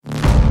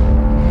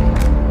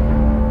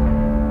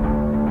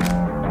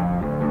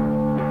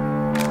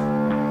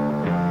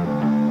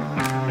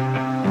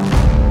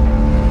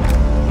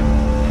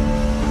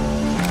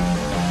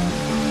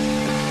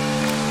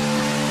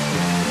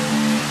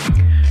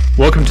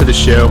to the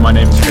show. My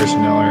name is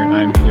Harrison Miller, and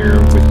I'm here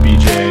with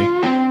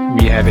BJ.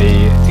 We have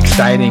a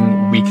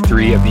exciting week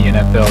 3 of the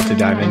NFL to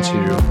dive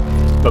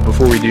into. But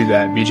before we do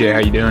that, BJ, how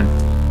you doing?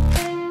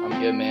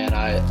 I'm good, man.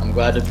 I'm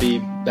glad to be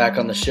back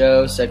on the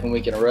show, second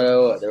week in a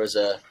row. There was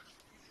a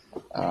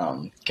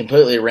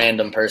completely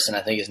random person, I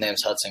think his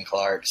name's Hudson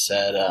Clark,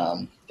 said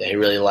that he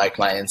really liked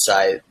my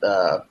insight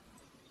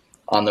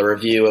on the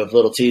review of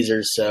Little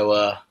Teasers.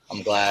 So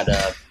I'm glad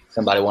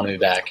somebody wanted me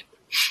back.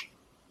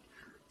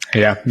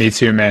 Yeah, me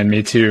too, man.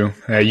 Me too.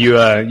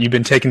 You've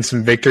been taking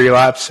some victory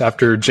laps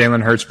after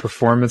Jalen Hurts'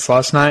 performance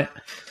last night.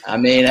 I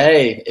mean,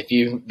 hey, if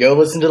you go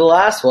listen to the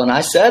last one,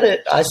 I said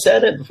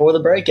it before the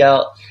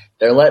breakout.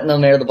 They're letting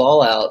him air the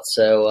ball out.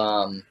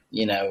 So,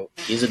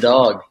 he's a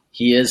dog.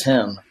 He is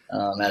him,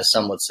 as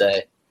some would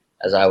say,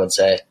 as I would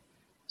say.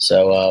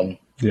 So,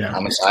 yeah,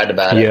 I'm excited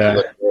about it.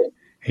 Yeah,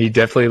 he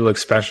definitely looked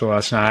special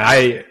last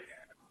night.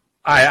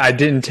 I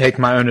didn't take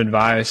my own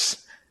advice.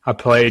 I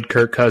played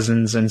Kirk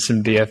Cousins and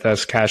some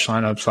DFS cash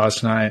lineups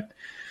last night.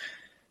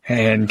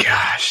 And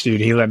gosh, dude,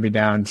 he let me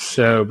down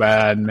so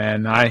bad,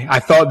 man. I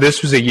thought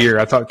this was a year.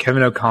 I thought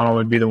Kevin O'Connell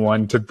would be the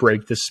one to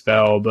break the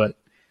spell, but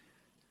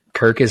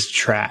Kirk is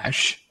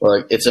trash.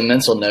 Well, it's a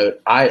mental note.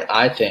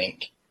 I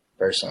think,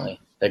 personally,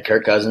 that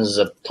Kirk Cousins is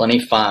a plenty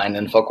fine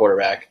NFL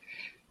quarterback,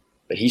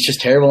 but he's just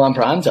terrible on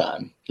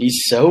primetime.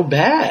 He's so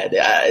bad.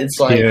 It's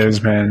like he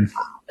is, man.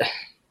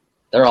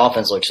 Their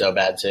offense looks so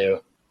bad,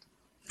 too.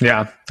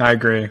 Yeah, I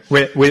agree.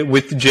 With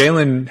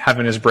Jalen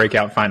having his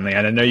breakout finally,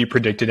 and I know you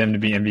predicted him to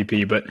be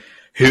MVP, but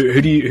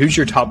who's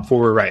your top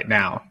 4 right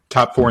now?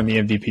 Top 4 in the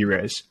MVP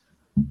race?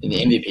 In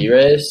the MVP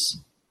race?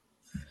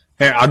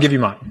 Here, I'll give you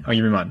mine.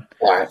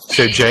 All right.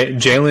 So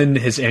Jalen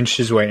has inched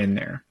his way in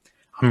there.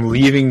 I'm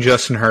leaving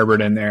Justin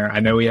Herbert in there.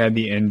 I know he had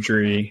the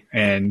injury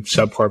and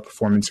subpar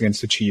performance against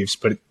the Chiefs,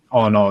 but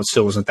all in all, it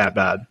still wasn't that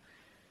bad.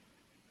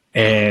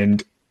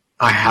 And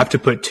I have to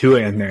put Tua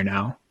in there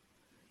now,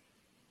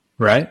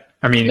 right?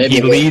 I mean,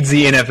 he leads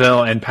the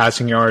NFL in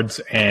passing yards,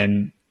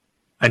 and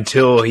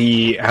until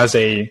he has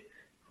a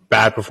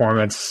bad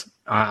performance,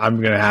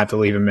 I'm going to have to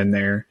leave him in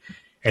there.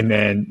 And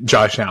then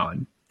Josh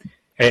Allen.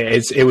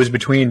 It was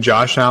between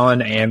Josh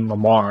Allen and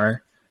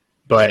Lamar,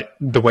 but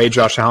the way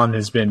Josh Allen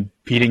has been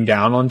beating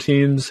down on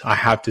teams, I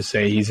have to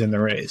say he's in the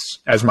race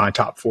as my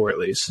top 4 at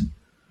least.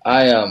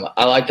 I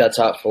like that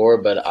top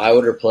 4, but I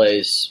would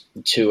replace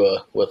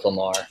Tua with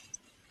Lamar.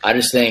 I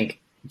just think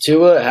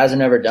Tua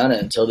hasn't ever done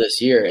it until this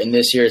year. And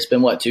this year it's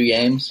been, 2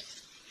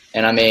 games?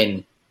 And, I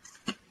mean,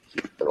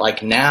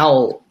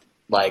 now,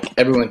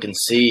 everyone can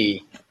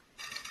see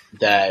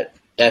that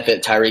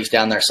Tyreek's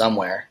down there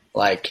somewhere.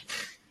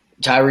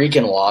 Tyreek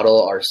and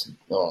Waddle are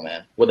 –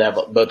 would have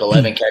both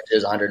 11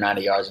 catches,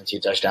 190 yards, and 2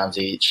 touchdowns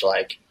each.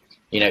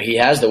 He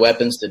has the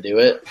weapons to do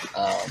it,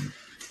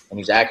 and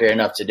he's accurate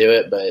enough to do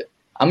it. But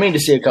I'm going to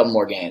see a couple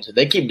more games. If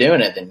they keep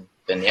doing it,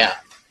 then yeah.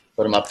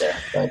 Put him up there.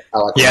 But I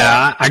like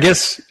that. I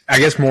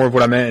guess more of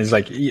what I meant is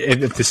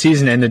if the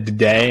season ended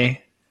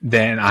today,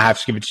 then I have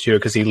to give it to Tua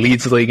because he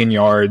leads the league in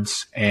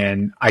yards,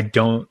 and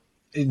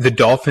the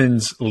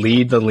Dolphins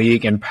lead the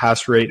league in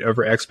pass rate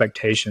over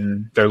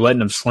expectation. They're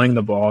letting him sling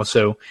the ball,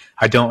 so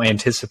I don't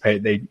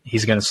anticipate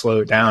he's going to slow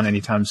it down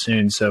anytime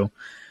soon. So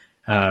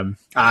I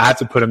have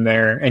to put him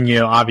there. And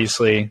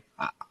obviously,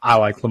 I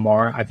like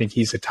Lamar. I think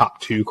he's a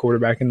top 2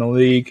 quarterback in the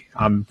league.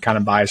 I'm kind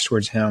of biased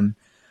towards him.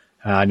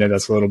 I know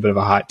that's a little bit of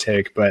a hot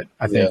take, but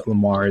I think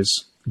Lamar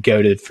is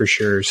goated for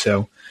sure.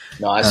 So,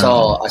 no, I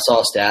saw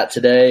a stat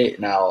today.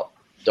 Now,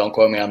 don't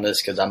quote me on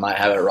this because I might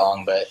have it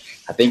wrong, but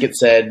I think it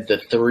said the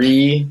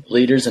 3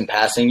 leaders in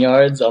passing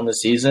yards on the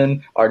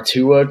season are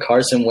Tua,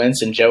 Carson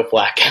Wentz, and Joe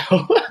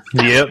Flacco.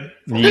 Yep.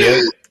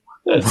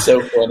 That's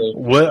so funny.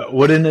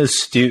 What an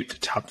astute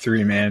top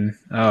 3, man.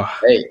 Oh,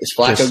 hey, is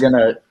Flacco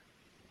gonna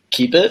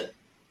keep it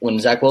when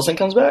Zach Wilson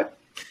comes back?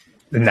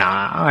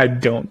 Nah, I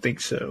don't think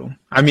so.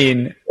 I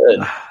mean,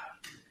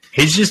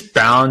 he's just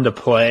bound to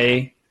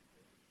play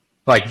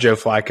like Joe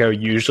Flacco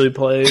usually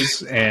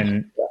plays.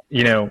 And,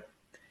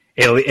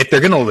 if they're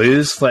going to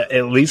lose,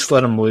 at least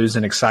let them lose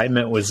in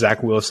excitement with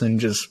Zach Wilson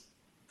just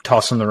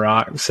tossing the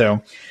rock.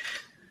 So,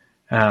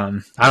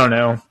 I don't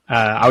know.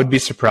 I would be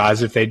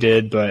surprised if they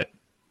did, but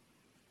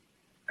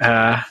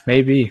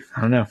maybe.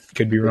 I don't know.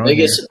 Could be wrong. The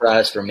biggest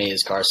surprise for me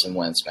is Carson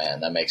Wentz, man.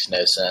 That makes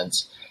no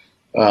sense.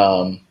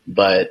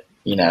 But,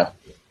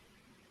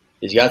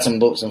 he's got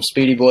some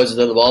speedy boys to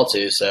throw the ball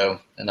to,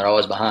 and they're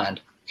always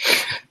behind.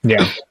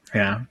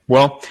 Yeah.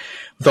 Well,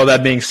 with all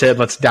that being said,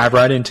 let's dive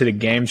right into the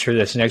games for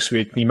this next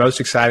week. The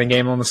most exciting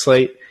game on the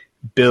slate,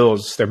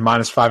 Bills. They're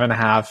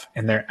 -5.5,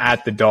 and they're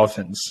at the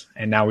Dolphins.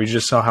 And now we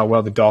just saw how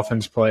well the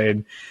Dolphins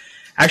played.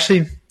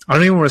 Actually, I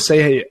don't even want to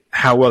say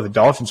how well the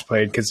Dolphins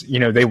played because,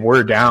 they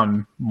were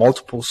down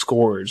multiple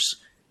scores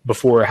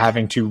before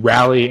having to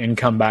rally and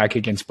come back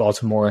against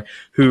Baltimore,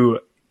 who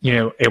 –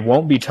 it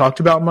won't be talked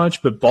about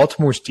much, but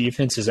Baltimore's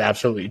defense is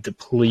absolutely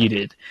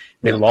depleted.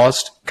 They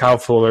lost Kyle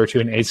Fuller to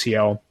an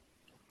ACL.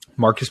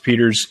 Marcus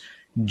Peters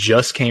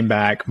just came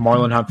back.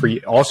 Marlon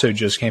Humphrey also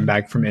just came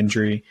back from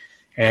injury.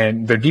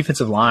 And their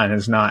defensive line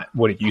is not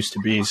what it used to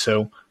be.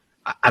 So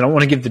I don't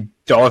want to give the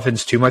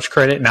Dolphins too much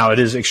credit. Now, it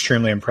is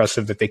extremely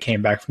impressive that they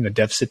came back from the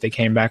deficit they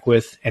came back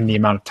with and the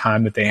amount of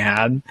time that they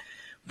had.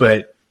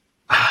 But,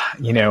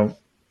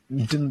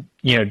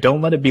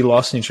 don't let it be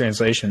lost in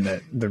translation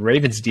that the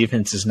Ravens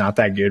defense is not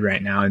that good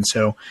right now. And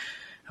so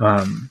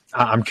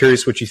I'm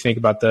curious what you think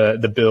about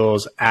the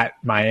Bills at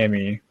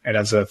Miami and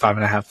as a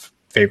 5.5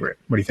 favorite.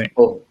 What do you think?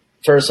 Well,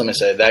 first, let me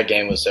say that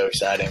game was so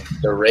exciting.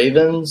 The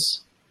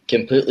Ravens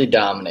completely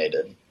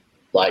dominated,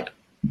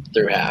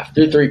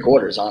 through three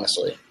quarters,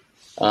 honestly.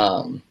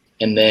 And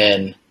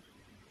then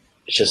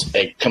it's just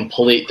a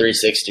complete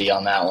 360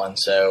 on that one.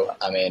 So,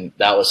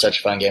 that was such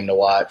a fun game to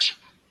watch.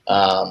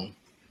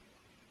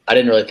 I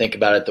didn't really think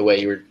about it the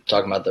way you were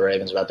talking about the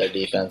Ravens, about their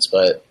defense,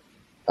 but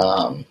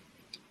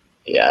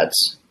it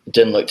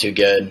didn't look too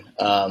good.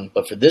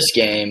 But for this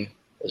game,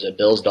 was it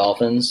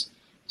Bills-Dolphins?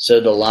 So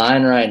the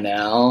line right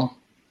now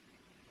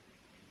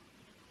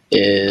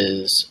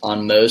is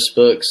on most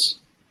books,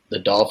 the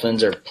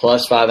Dolphins are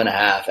plus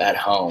 5.5 at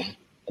home.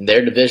 And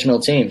they're divisional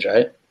teams,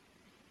 right?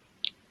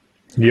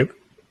 Yep.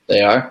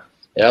 They are?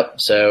 Yep.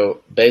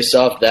 So based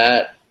off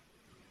that,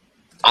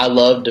 I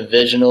love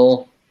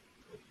divisional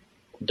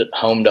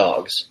home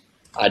dogs.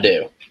 I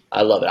do.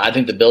 I love it. I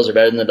think the Bills are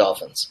better than the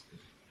Dolphins.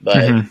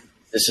 But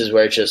this is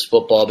where it's just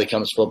football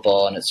becomes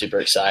football, and it's super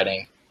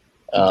exciting.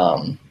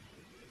 I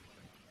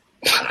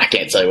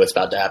can't tell you what's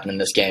about to happen in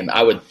this game.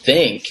 I would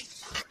think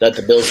that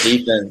the Bills'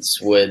 defense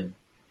would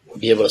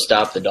be able to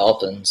stop the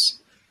Dolphins.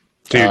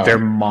 Dude, they're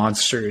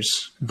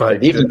monsters.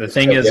 But the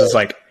thing is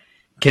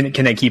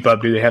can they keep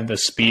up? Do they have the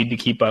speed to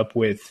keep up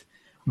with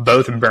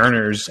both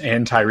Burners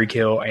and Tyreek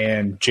Hill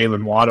and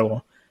Jalen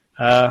Waddle?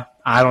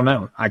 I don't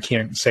know. I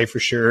can't say for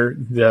sure.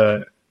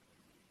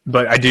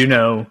 But I do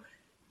know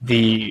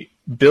the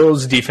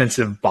Bills'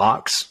 defensive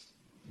box,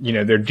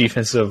 their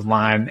defensive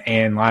line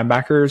and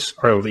linebackers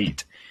are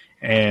elite.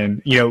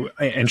 And,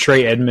 and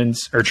Tremaine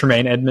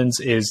Edmonds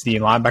is the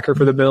linebacker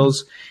for the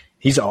Bills.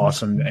 He's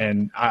awesome,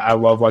 and I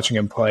love watching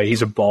him play.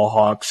 He's a ball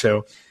hawk,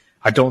 so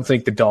I don't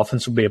think the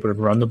Dolphins will be able to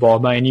run the ball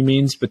by any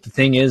means. But the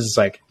thing is,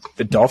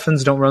 the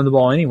Dolphins don't run the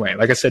ball anyway.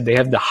 Like I said, they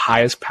have the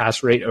highest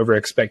pass rate over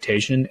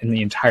expectation in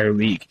the entire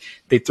league.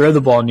 They throw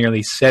the ball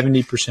nearly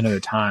 70% of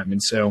the time.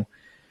 And so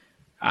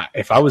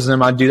if I was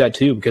them, I'd do that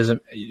too, because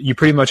you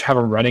pretty much have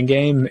a running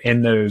game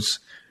in those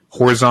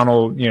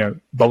horizontal,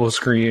 bubble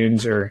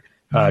screens or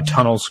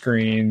tunnel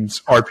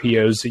screens,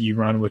 RPOs that you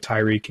run with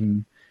Tyreek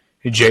and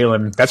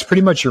Jalen. That's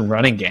pretty much your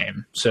running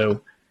game.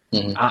 So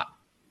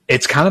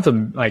it's kind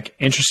of a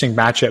interesting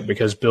matchup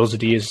because Bills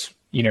D is,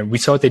 we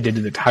saw what they did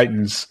to the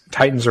Titans.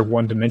 Titans are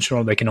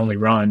one-dimensional. They can only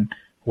run.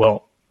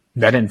 Well,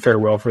 that didn't fare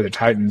well for the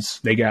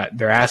Titans. They got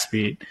their ass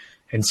beat.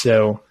 And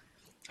so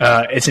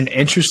it's an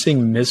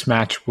interesting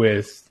mismatch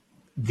with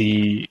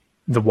the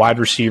wide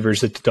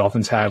receivers that the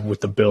Dolphins have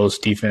with the Bills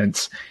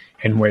defense,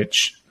 in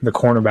which the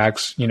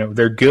cornerbacks,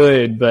 they're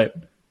good, but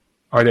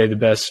are they the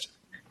best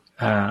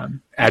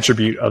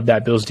attribute of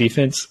that Bills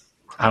defense?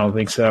 I don't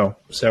think so.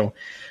 So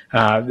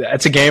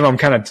that's a game I'm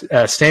kind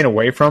of staying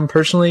away from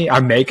personally. I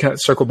may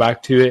circle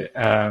back to it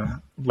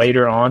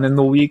later on in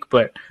the week,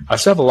 but I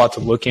still have a lot to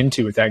look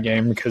into with that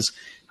game because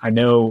I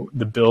know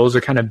the Bills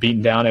are kind of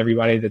beating down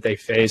everybody that they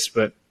face,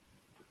 but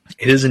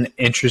it is an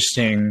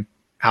interesting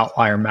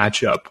outlier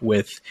matchup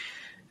with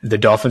the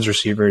Dolphins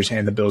receivers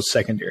and the Bills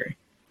secondary.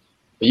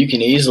 You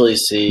can easily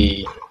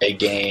see a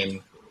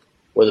game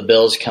where the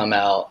Bills come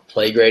out,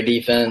 play great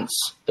defense.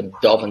 The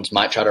Dolphins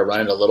might try to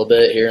run it a little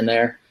bit here and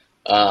there.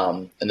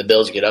 And the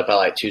Bills get up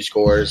by 2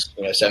 scores,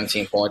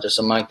 17 points or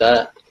something like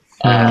that.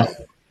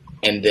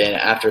 And then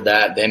after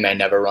that, they may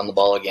never run the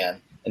ball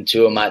again. And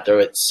Tua might throw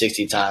it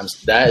 60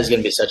 times. That is going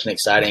to be such an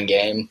exciting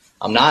game.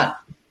 I'm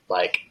not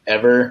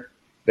ever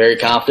very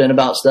confident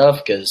about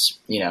stuff because,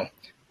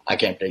 I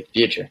can't predict the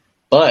future.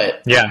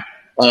 But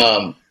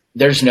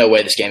there's no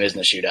way this game isn't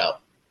a shootout.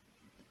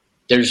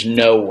 There's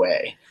no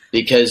way.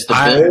 Because the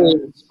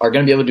Bills are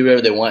going to be able to do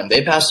whatever they want.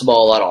 They pass the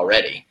ball a lot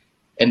already.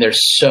 And they're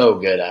so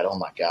good at it. Oh,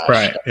 my gosh.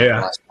 Right,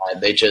 yeah.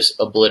 They just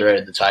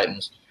obliterated the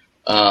Titans.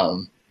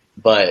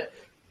 But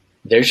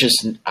there's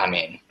just –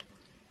 I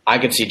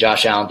could see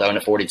Josh Allen throwing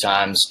it 40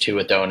 times,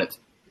 Tua throwing it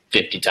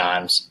 50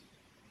 times.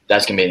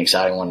 That's going to be an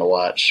exciting one to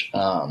watch.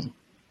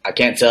 I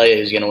can't tell you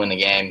who's going to win the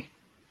game,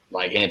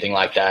 anything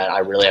like that. I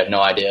really have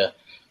no idea.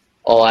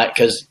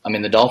 Because,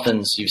 the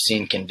Dolphins you've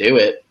seen can do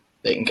it.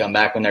 They can come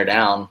back when they're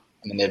down.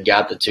 They've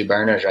got the 2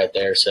 burners right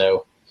there.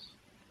 So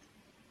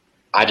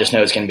I just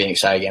know it's going to be an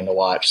exciting game to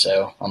watch.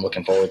 So I'm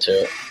looking forward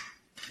to it.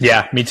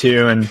 Yeah, me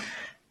too. And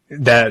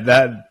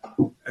that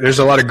there's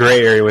a lot of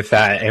gray area with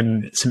that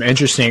and some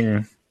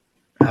interesting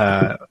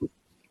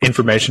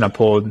information I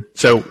pulled.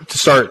 So to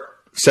start,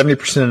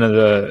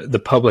 70% of the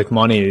public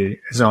money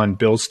is on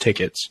Bills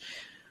tickets.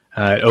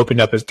 It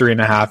opened up as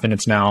 3.5 and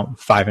it's now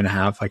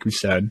 5.5, like we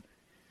said.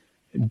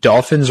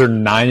 Dolphins are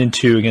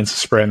 9-2 against the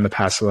spread in the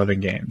past 11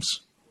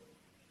 games.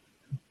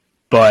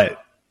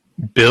 But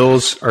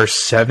Bills are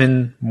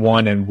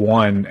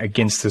 7-1-1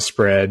 against the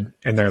spread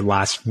in their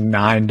last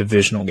 9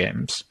 divisional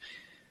games.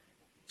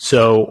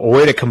 So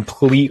we're at a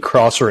complete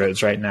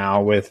crossroads right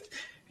now with,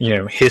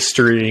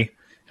 history.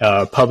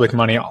 Public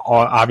money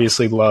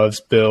obviously loves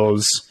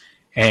Bills.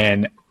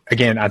 And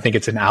again, I think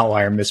it's an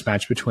outlier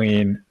mismatch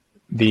between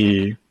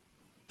the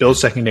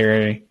Bills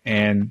secondary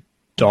and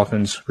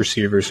Dolphins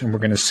receivers. And we're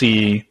going to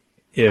see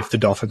if the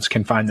Dolphins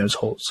can find those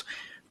holes.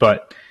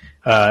 But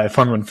a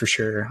fun one for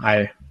sure.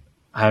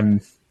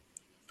 I'm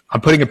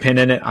putting a pin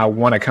in it. I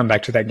want to come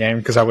back to that game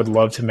because I would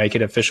love to make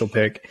it official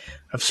pick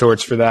of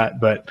sorts for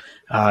that, but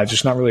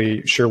just not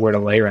really sure where to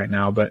lay right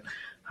now. But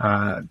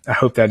I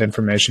hope that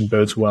information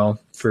bodes well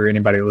for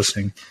anybody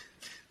listening.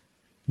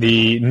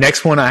 The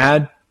next one I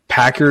had,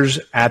 Packers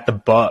at the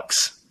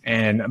Bucks,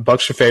 and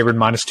Bucks are favored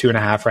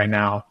 -2.5 right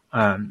now.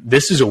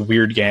 This is a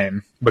weird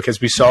game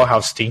because we saw how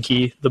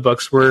stinky the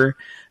Bucks were,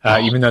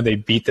 even though they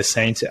beat the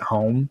Saints at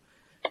home.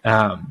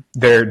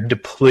 They're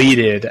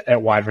depleted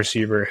at wide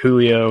receiver.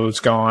 Julio's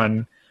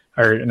gone,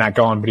 or not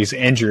gone, but he's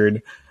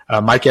injured.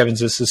 Mike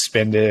Evans is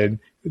suspended.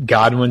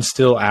 Godwin's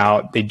still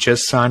out. They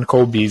just signed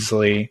Cole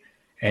Beasley,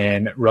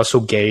 and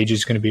Russell Gage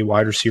is going to be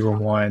wide receiver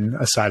 1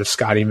 aside of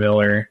Scotty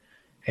Miller.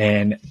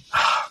 And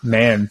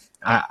man,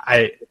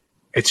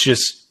 it's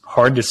just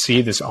hard to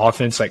see this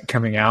offense like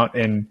coming out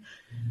and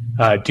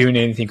doing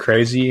anything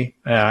crazy.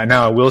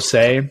 Now I will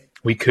say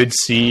we could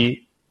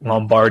see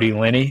Lombardi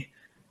Lenny,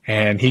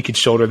 and he could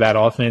shoulder that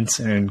offense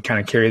and kind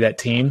of carry that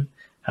team.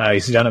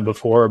 He's done it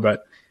before,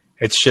 but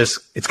it's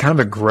kind of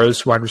a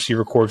gross wide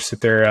receiver corps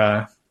that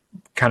they're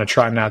kind of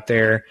trotting out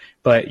there.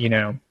 But,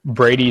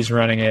 Brady's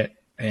running it,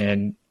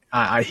 and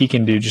he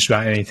can do just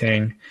about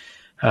anything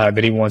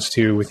that he wants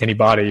to with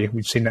anybody.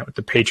 We've seen that with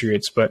the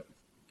Patriots. But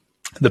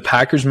the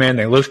Packers, man,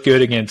 they looked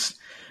good against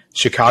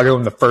Chicago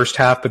in the first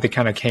half, but they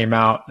kind of came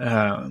out,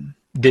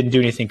 didn't do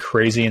anything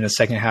crazy in the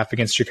second half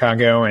against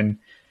Chicago. And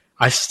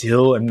I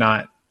still am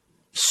not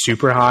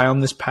super high on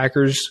this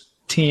Packers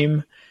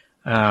team.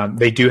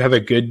 They do have a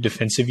good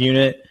defensive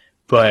unit,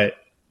 but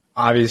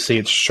obviously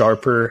it's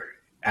sharper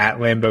at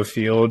Lambeau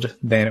Field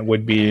than it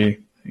would be,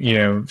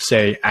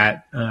 say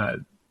at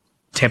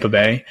Tampa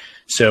Bay.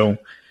 So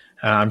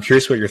I'm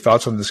curious what your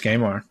thoughts on this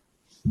game are.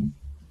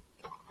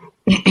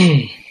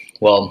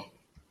 Well,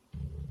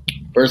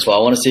 first of all,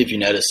 I want to see if you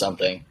noticed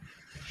something.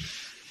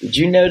 Did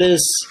you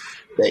notice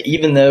that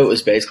even though it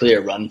was basically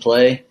a run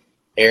play,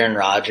 Aaron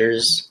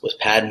Rodgers was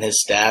padding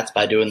his stats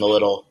by doing the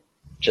little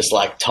just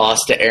like toss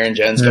to Aaron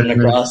Jones coming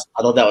across?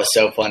 I thought that was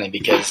so funny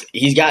because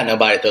he's got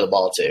nobody to throw the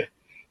ball to.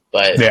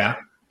 But yeah,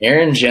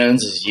 Aaron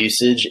Jones'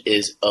 usage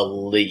is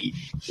elite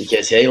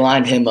because they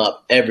lined him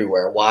up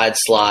everywhere, wide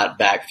slot,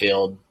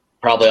 backfield,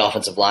 probably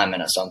offensive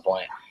lineman at some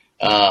point.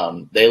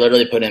 They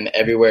literally put him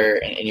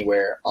everywhere and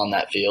anywhere on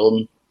that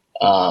field.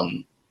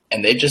 And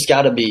they just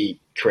got to be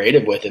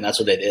creative with it, and that's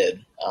what they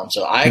did.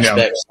 So I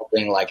expect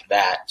something like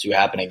that to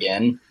happen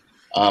again.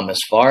 As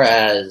far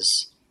as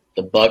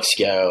the Bucks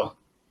go,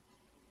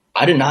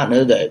 I did not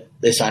know that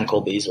they signed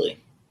Cole Beasley.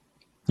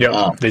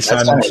 Yeah, they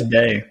signed him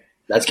today.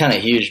 That's kind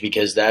of huge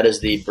because that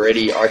is the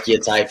Brady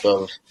archetype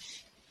of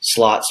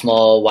slot,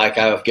 small, white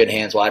guy with good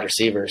hands, wide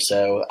receiver.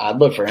 So I'd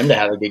look for him to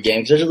have a good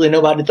game because there's really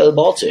nobody to throw the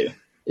ball to.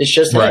 It's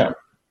just him.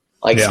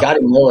 Like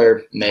Scotty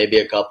Miller, maybe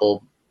a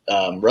couple.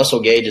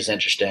 Russell Gage is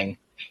interesting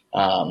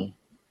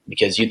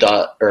because you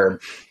thought – or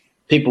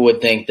people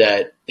would think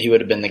that he would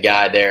have been the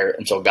guy there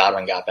until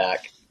Godwin got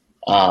back.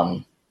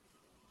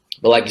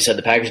 But like you said,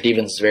 the Packers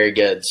defense is very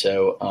good.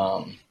 So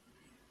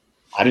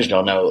I just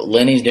don't know.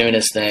 Lenny's doing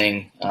his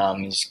thing.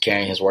 He's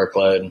carrying his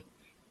workload.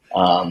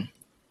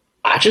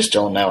 I just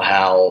don't know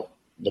how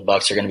the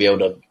Bucs are going to be able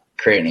to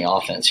create any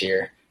offense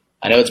here.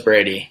 I know it's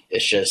Brady.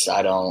 It's just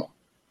I don't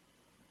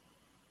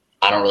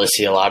really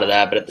see a lot of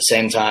that. But at the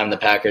same time, the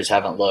Packers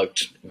haven't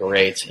looked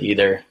great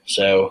either.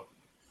 So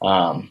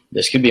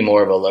this could be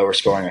more of a lower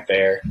scoring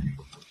affair.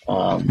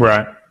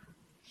 Right.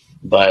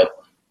 But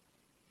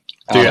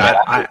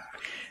dude,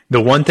 the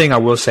one thing I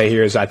will say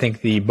here is I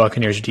think the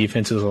Buccaneers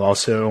defense is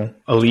also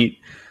elite.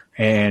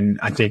 And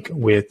I think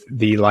with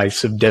the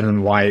likes of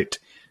Devin White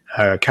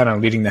kind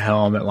of leading the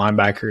helm at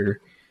linebacker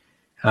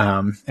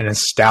and a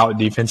stout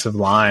defensive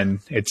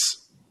line,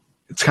 it's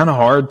kind of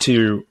hard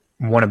to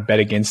want to bet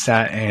against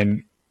that.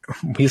 And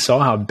we saw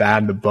how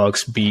bad the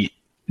Bucs beat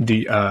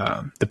the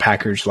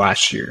Packers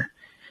last year.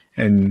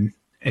 And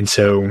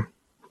so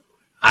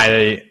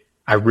I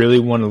really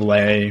want to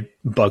lay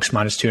Bucs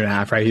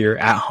 -2.5 right here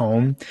at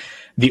home.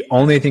 The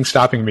only thing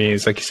stopping me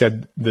is, like you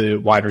said, the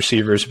wide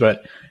receivers,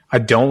 but I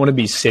don't want to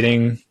be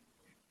sitting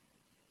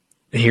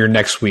here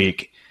next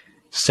week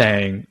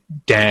saying,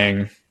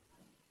 dang,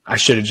 I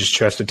should have just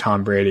trusted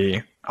Tom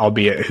Brady,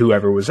 albeit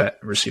whoever was at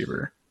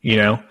receiver,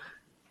 Yeah,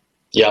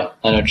 I know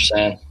what you're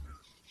saying.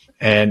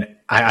 And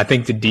I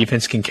think the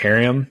defense can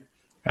carry him.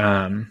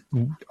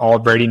 All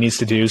Brady needs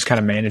to do is kind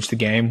of manage the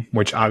game,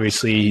 which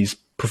obviously he's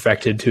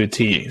perfected to a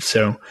T.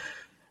 So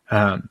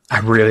I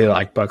really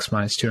like Bucs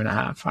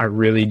 -2.5. I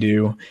really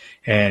do.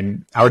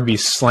 And I would be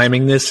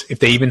slamming this if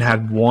they even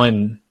had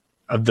one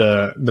of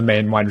the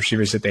main wide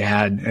receivers that they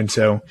had. And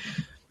so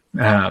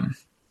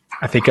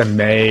I think I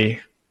may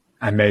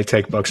I may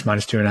take Bucks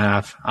minus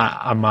 2.5.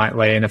 I might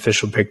lay an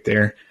official pick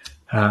there.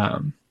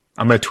 I'm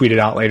going to tweet it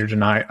out later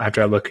tonight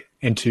after I look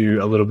into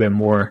a little bit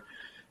more.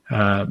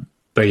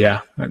 But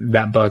yeah,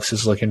 that Bucks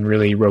is looking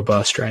really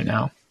robust right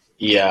now.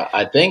 Yeah,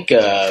 I think,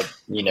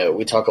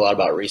 we talk a lot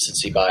about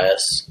recency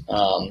bias.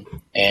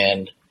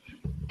 And,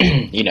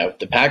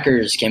 the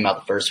Packers came out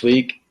the first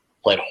week,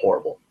 played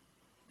horrible.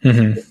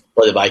 Mm-hmm.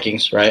 For the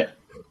Vikings, right?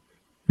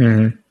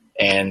 Mm-hmm.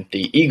 And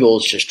the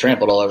Eagles just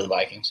trampled all over the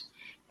Vikings.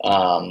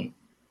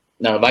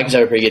 Now, the Vikings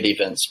have a pretty good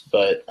defense,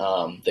 but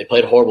they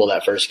played horrible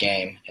that first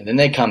game. And then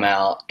they come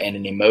out and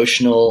an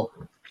emotional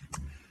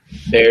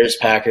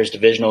Bears-Packers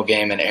divisional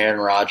game, and Aaron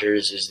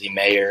Rodgers is the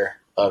mayor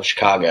of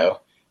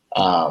Chicago.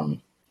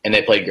 And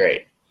they played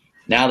great.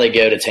 Now they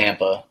go to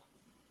Tampa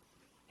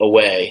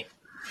away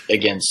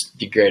against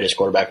the greatest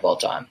quarterback of all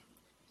time.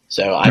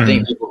 So I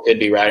think people could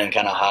be riding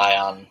kind of high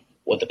on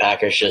what the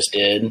Packers just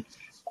did.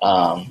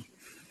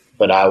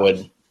 But I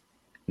would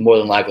more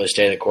than likely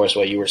stay the course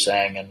what you were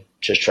saying and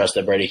just trust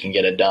that Brady can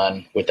get it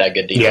done with that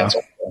good defense.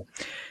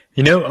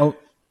 Yeah.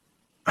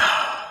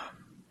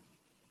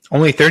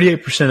 Only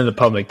 38% of the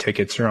public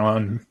tickets are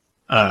on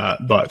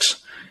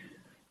Bucks.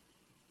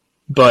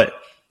 But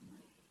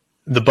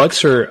the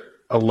Bucks are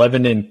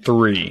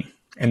 11-3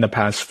 in the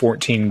past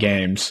 14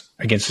 games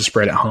against the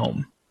spread at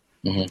home.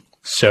 Mm-hmm.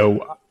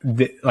 So,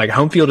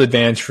 home field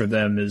advantage for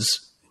them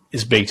is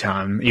big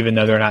time, even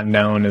though they're not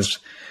known as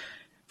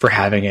for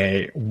having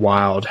a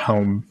wild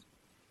home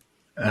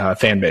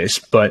fan base.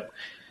 But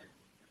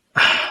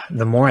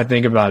the more I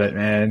think about it,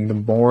 man, the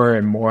more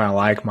and more I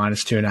like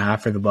minus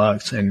 2.5 for the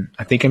Bucks, and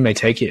I think I may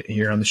take it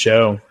here on the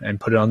show and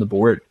put it on the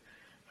board.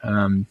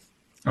 I'm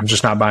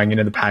just not buying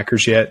into the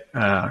Packers yet.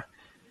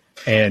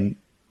 And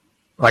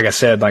like I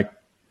said,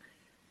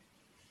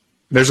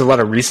 there's a lot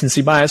of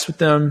recency bias with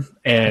them.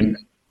 And,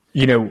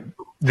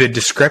 the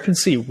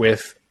discrepancy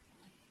with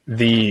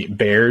the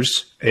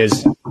Bears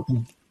is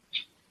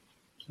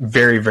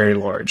very, very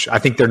large. I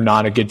think they're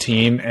not a good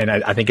team, and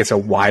I think it's a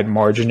wide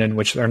margin in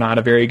which they're not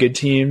a very good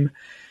team.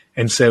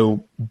 And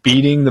so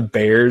beating the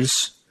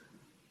Bears,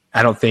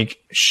 I don't think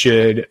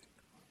should,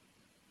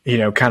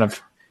 kind of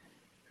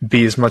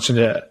be as much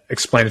an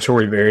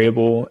explanatory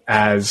variable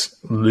as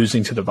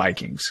losing to the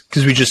Vikings,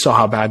 because we just saw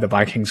how bad the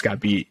Vikings got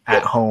beat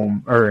at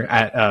home or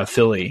at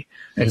Philly.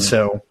 And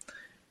so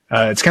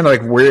it's kind of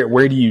like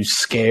where do you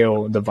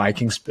scale the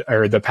Vikings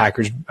or the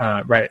Packers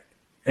right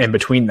in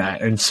between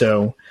that? And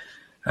so,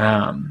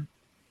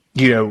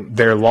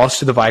 their loss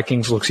to the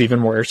Vikings looks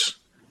even worse.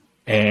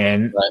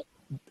 And,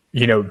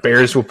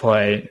 Bears will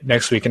play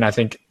next week, and I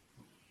think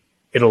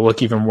it'll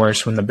look even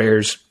worse when the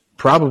Bears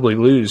probably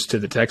lose to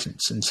the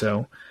Texans. And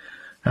so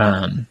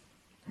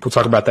we'll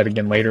talk about that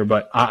again later,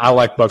 but I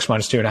like Bucks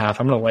minus 2.5.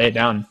 I'm going to lay it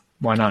down.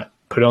 Why not?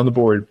 Put it on the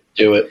board.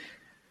 Do it.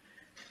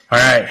 All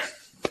right.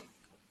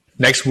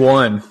 Next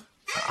one.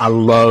 I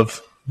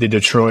love the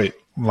Detroit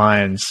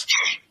Lions.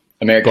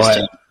 America's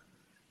team.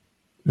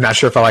 Not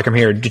sure if I like them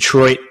here.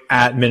 Detroit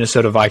at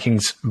Minnesota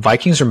Vikings.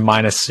 Vikings are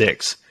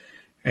 -6.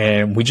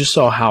 And we just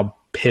saw how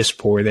piss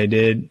poor they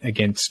did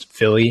against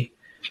Philly.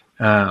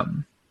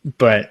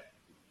 But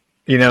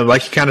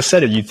like you kind of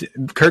said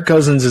it, Kirk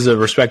Cousins is a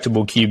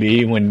respectable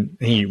QB when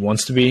he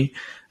wants to be.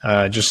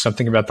 Just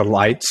something about the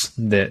lights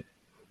that,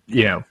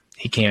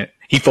 he can't.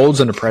 He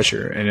folds under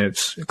pressure, and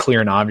it's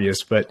clear and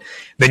obvious. But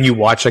then you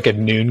watch a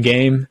noon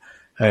game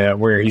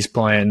where he's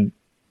playing,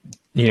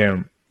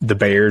 the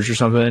Bears or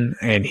something,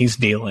 and he's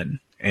dealing.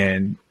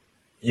 And,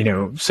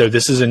 so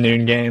this is a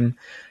noon game.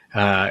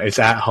 It's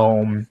at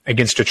home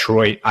against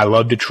Detroit. I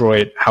love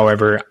Detroit.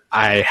 However,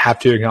 I have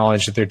to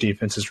acknowledge that their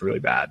defense is really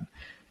bad.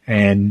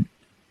 And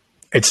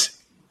it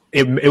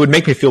would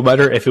make me feel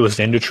better if it was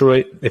in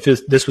Detroit. If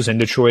this was in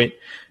Detroit,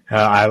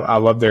 I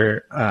love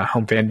their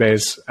home fan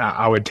base.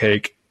 I would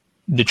take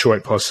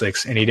Detroit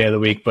 +6 any day of the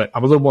week, but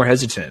I'm a little more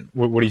hesitant.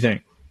 What do you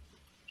think?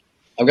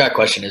 I've got a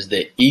question. Is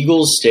the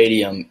Eagles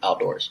Stadium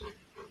outdoors?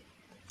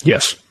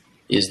 Yes.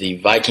 Is the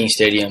Viking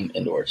Stadium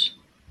indoors?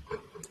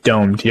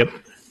 Domed, yep.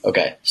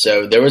 Okay,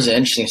 so there was an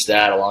interesting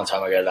stat a long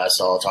time ago that I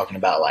saw talking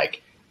about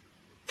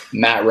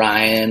Matt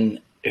Ryan,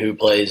 who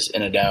plays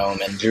in a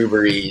dome, and Drew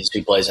Brees,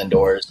 who plays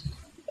indoors,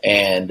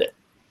 and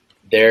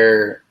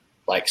their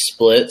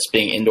splits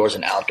being indoors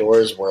and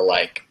outdoors were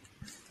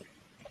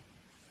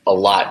a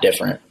lot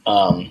different.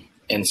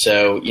 And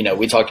so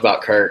we talked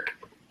about Kirk.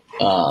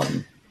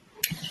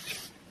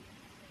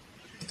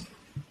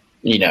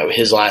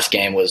 His last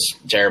game was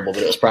terrible,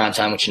 but it was prime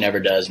time, which he never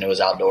does, and it was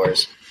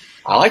outdoors.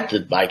 I like the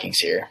Vikings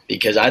here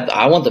because I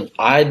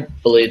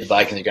believe the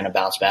Vikings are going to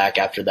bounce back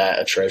after that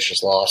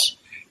atrocious loss.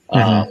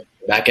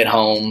 Back at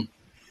home,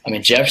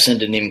 Jefferson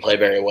didn't even play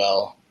very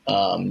well.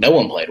 No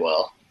one played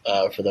well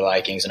for the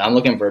Vikings, and I'm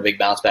looking for a big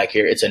bounce back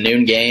here. It's a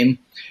noon game.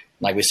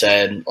 Like we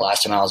said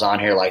last time I was on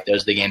here,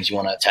 those are the games you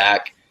want to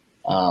attack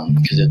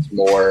because it's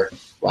more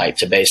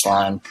to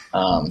baseline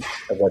of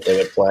what they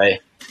would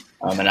play.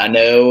 And I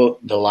know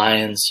the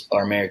Lions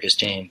are America's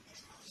team,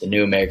 the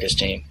new America's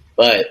team,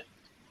 but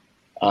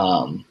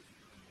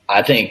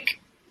I think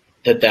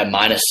that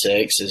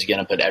 -6 is going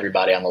to put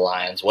everybody on the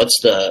Lions.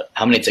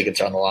 How many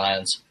tickets are on the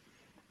Lions?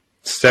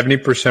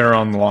 70% are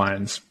on the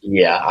Lions.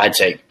 Yeah, I'd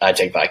take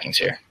Vikings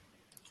here.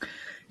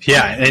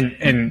 Yeah,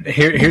 and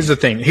here's the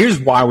thing. Here's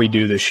why we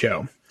do this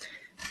show.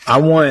 I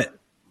want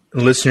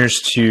listeners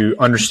to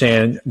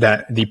understand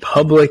that the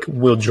public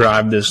will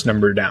drive this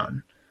number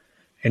down.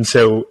 And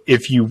so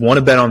if you want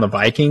to bet on the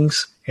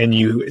Vikings and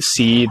you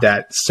see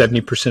that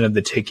 70% of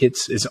the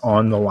tickets is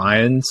on the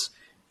Lions,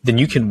 then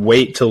you can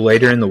wait till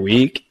later in the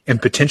week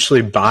and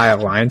potentially buy a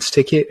Lions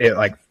ticket at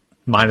like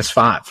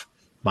 -5,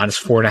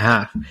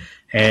 -4.5.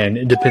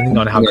 And depending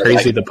on how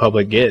crazy the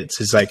public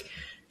gets, it's like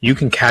you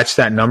can catch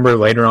that number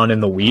later on in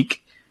the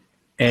week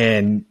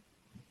and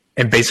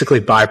basically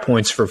buy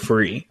points for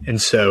free.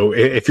 And so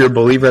if you're a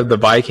believer of the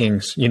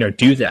Vikings,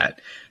 do that.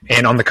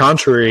 And on the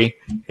contrary,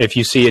 if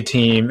you see a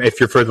team, if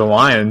you're for the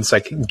Lions,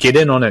 like get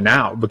in on it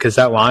now because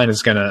that line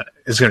is gonna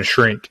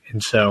shrink.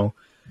 And so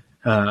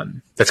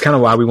that's kind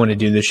of why we want to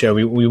do this show.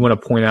 We want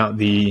to point out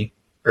the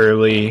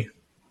early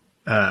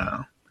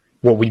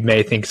what we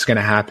may think is going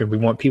to happen. We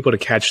want people to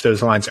catch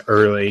those lines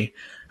early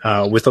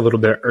with a little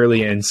bit of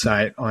early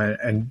insight on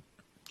and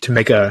to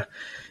make a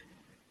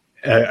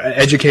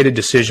educated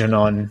decision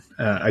on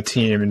a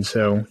team. And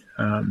so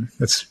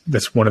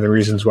that's one of the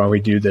reasons why we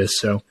do this.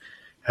 So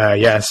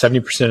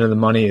 70% of the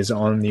money is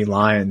on the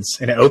Lions,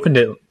 and it opened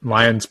at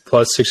Lions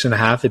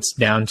 +6.5. It's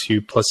down to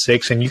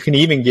 +6, and you can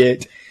even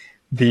get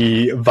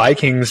the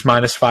Vikings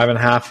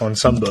 -5.5 on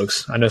some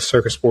books. I know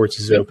Circus Sports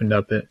has opened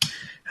up at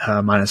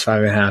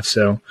 -5.5.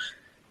 So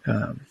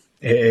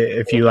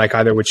if you like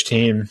either which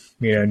team,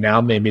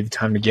 now may be the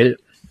time to get it.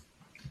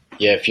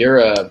 Yeah, if you're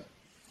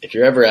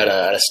ever at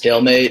a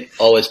stalemate,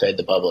 always fade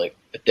the public.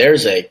 If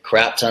there's a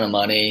crap ton of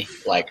money,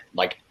 like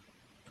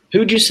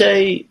who'd you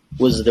say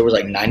there was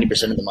like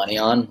 90% of the money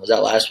on? Was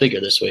that last week or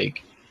this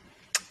week?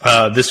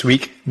 This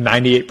week,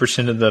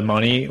 98% of the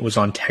money was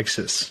on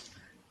Texas.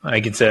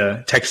 Like it's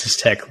a Texas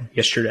Tech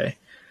yesterday.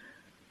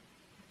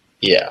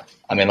 Yeah,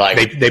 I mean,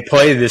 like they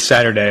play this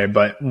Saturday,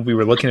 but we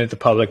were looking at the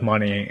public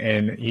money,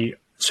 and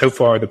so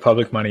far the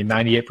public money,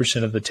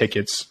 98% of the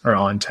tickets are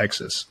on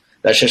Texas.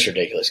 That's just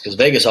ridiculous because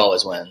Vegas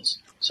always wins.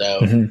 So,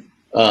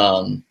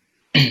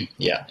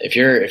 yeah, if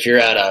you're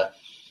at a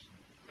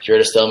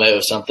stalemate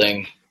with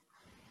something,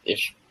 if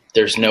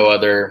there's no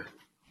other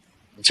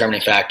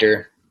determining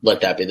factor,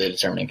 let that be the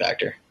determining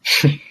factor.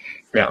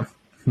 Yeah,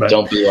 but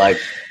don't be like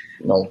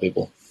normal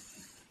people.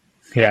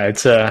 Yeah,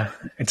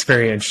 it's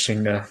very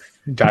interesting to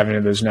dive into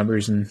those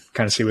numbers and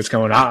kind of see what's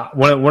going on.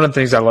 One of the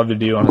things I love to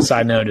do on a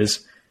side note is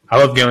I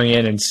love going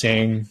in and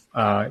seeing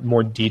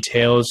more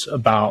details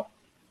about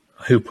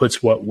who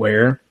puts what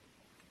where.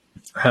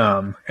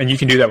 And you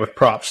can do that with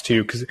props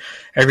too, because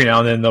every now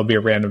and then there'll be a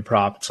random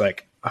prop. It's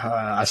like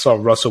I saw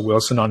Russell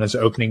Wilson on his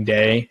opening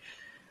day.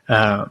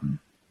 More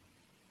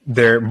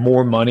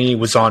money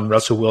was on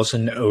Russell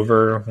Wilson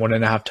over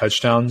 1.5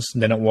 touchdowns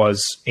than it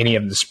was any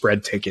of the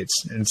spread tickets.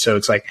 And so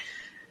it's like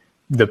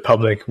the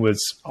public was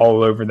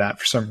all over that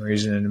for some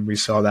reason, and we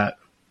saw that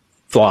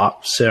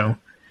flop. So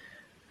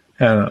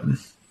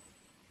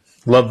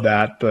love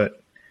that.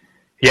 But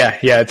yeah,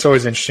 it's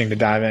always interesting to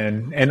dive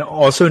in. And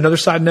also another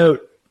side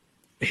note,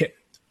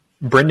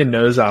 Brendan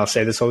knows I'll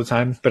say this all the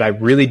time, but I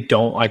really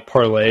don't like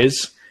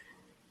parlays.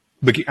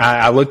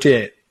 I looked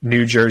at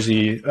New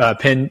Jersey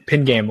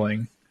pin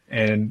gambling,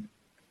 and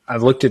I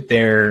looked at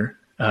their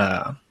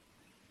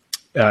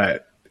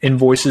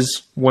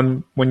invoices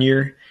one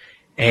year,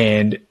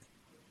 and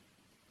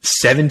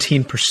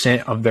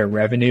 17% of their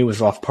revenue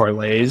was off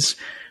parlays,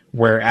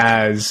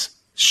 whereas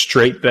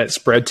straight bet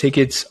spread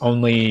tickets,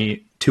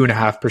 only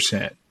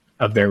 2.5%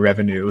 of their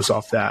revenue was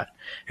off that.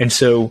 And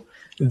so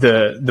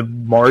the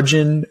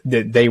margin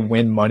that they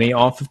win money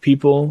off of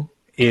people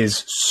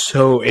is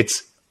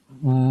it's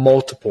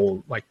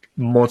multiple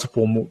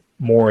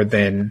more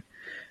than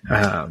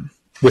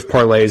with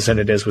parlays than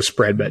it is with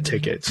spread bet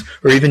tickets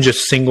or even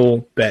just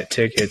single bet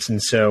tickets.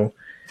 And so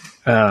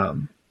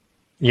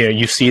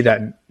you see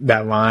that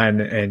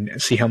line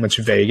and see how much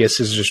Vegas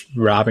is just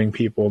robbing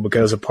people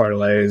because of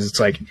parlays. It's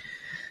like,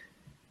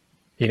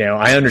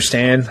 I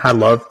understand. I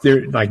love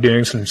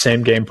doing some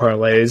same game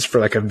parlays for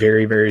like a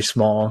very, very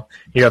small,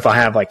 if I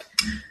have like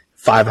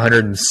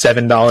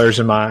 $507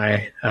 in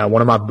my,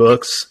 one of my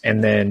books,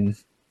 and then,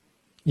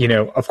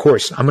 of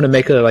course I'm going to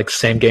make a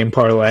same game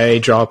parlay,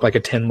 draw up like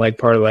a 10-leg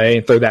parlay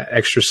and throw that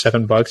extra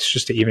 $7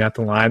 just to even out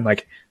the line.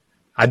 Like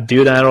I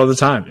do that all the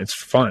time. It's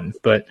fun,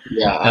 but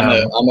yeah,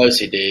 I'm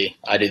OCD.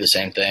 I do the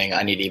same thing.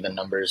 I need even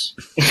numbers.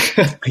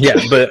 Yeah.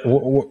 But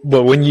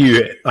when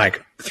you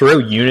throw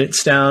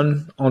units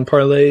down on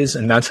parlays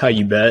and that's how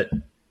you bet,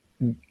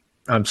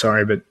 I'm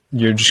sorry, but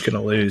you're just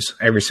going to lose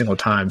every single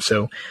time.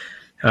 So,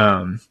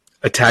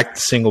 attack the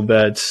single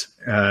bets,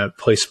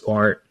 play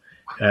smart.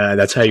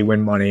 That's how you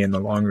win money in the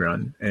long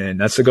run. And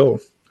that's the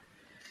goal.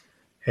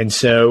 And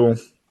so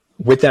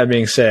with that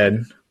being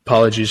said,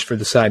 apologies for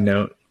the side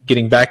note.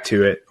 Getting back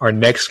to it, our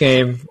next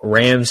game,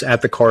 Rams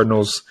at the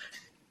Cardinals.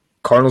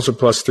 Cardinals are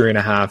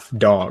 +3.5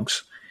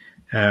 dogs.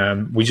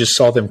 We just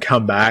saw them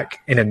come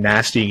back in a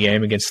nasty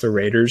game against the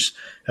Raiders.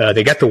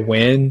 They got the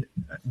win,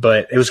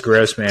 but it was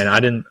gross,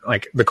 man.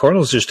 The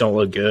Cardinals just don't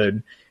look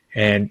good.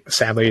 And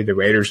sadly, the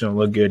Raiders don't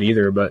look good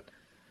either. But,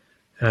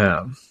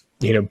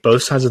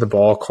 both sides of the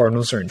ball,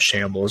 Cardinals are in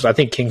shambles. I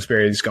think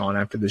Kingsbury is gone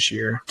after this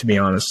year, to be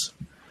honest.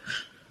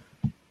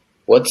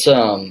 What's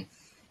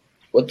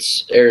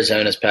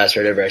Arizona's pass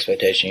rate over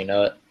expectation? You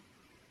know it?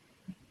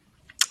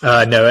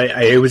 No,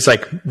 it was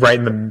like right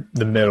in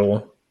the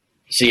middle.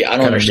 See, I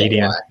don't understand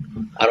why.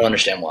 I don't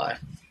understand why.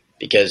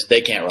 Because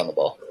they can't run the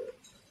ball.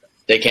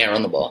 They can't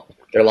run the ball.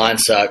 Their line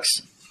sucks.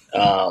 They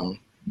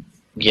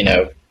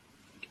have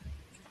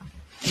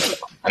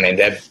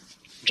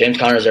James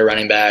Conner's their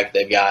running back.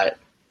 They've got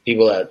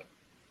people that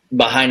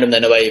behind them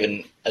that nobody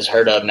even has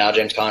heard of. Now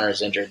James Conner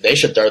is injured. They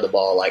should throw the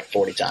ball like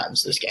 40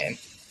 times this game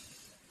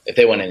if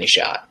they want any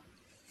shot.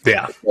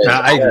 Yeah,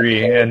 I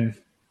agree. And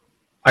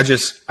I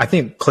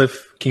think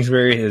Cliff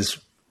Kingsbury is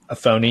a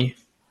phony.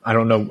 I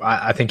don't know.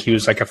 I think he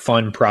was like a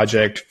fun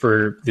project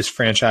for this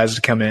franchise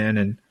to come in,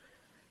 and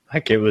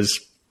like it was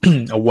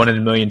a 1 in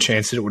a million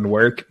chance that it would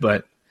work,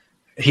 but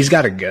he's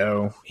got to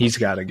go. He's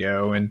got to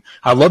go. And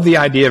I love the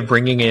idea of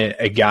bringing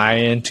a guy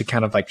in to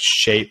kind of like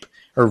shape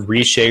or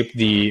reshape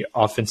the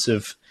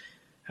offensive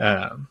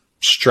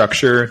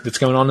structure that's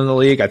going on in the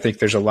league. I think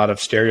there's a lot of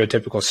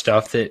stereotypical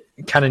stuff that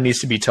kind of needs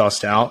to be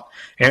tossed out.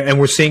 And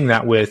we're seeing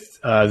that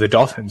with the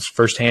Dolphins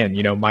firsthand.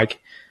 Mike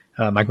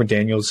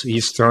McDaniels,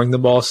 he's throwing the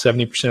ball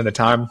 70% of the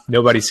time.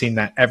 Nobody's seen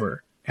that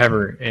ever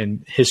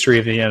in history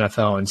of the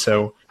NFL. And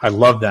so I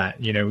love that.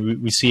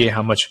 We see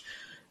how much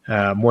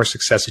more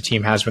success a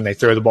team has when they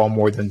throw the ball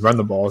more than run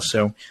the ball.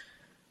 So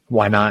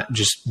why not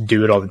just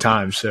do it all the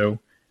time? So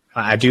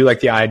I do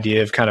like the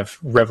idea of kind of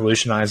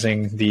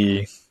revolutionizing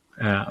the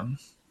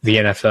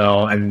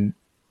NFL and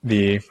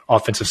the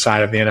offensive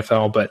side of the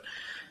NFL, but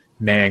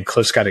man,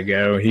 Cliff's got to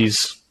go.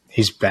 He's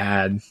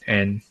bad.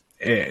 And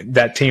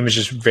that team is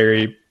just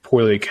very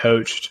poorly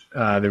coached.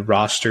 The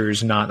roster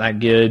is not that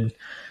good.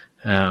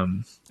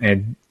 I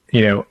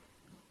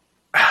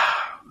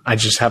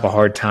just have a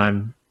hard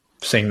time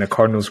seeing the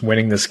Cardinals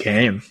winning this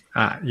game,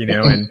 and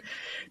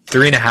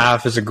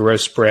 3.5 is a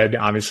gross spread,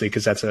 obviously,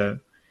 because that's the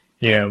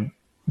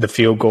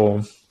field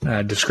goal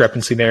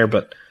discrepancy there.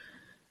 But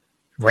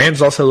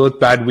Rams also looked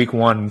bad week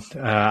 1,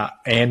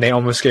 and they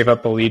almost gave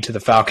up a lead to the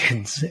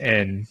Falcons.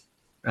 And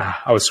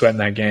I was sweating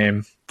that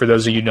game. For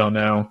those of you who don't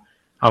know,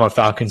 I'm a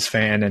Falcons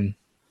fan, and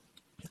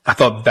I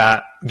thought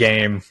that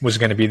game was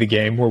going to be the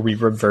game where we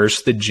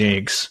reverse the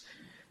jinx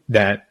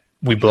that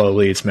we blow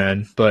leads,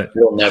 man. But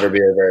it'll never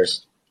be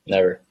reversed.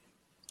 Never.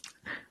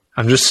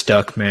 I'm just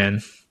stuck,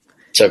 man.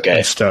 It's okay.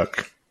 I'm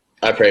stuck.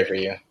 I pray for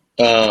you.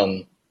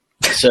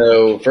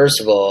 So, first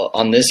of all,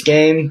 on this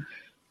game,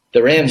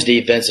 the Rams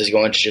defense is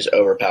going to just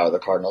overpower the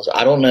Cardinals.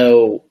 I don't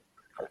know.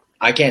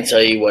 I can't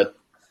tell you what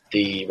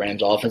the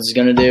Rams offense is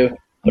going to do,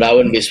 but I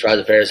wouldn't be surprised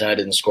if Arizona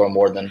didn't score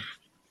more than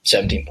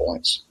 17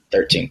 points,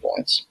 13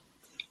 points.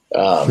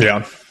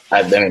 Yeah.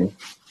 I mean,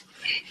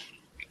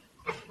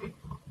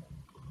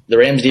 the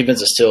Rams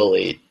defense is still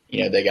elite.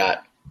 They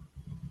got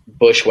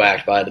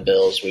bushwhacked by the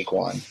Bills week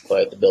 1,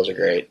 but the Bills are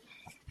great.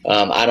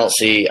 I don't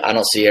see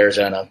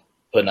Arizona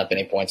putting up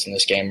any points in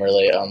this game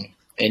really.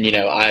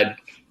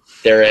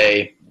 They're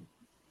a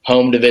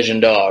home division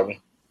dog,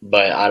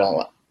 but I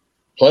don't.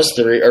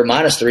 +3 or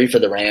 -3 for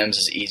the Rams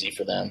is easy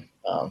for them,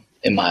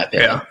 in my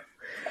opinion.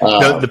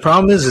 Yeah. The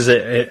problem is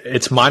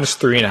it's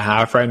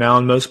 -3.5 right now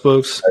in most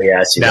books. Oh yeah,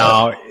 I see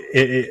now, that.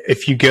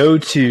 If you go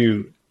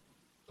to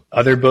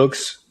other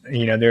books,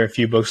 there are a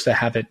few books that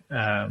have it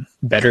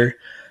better.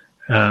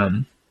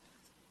 I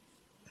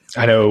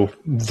know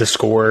the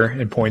Score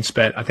and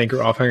PointsBet, I think,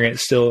 are offering it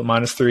still at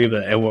 -3,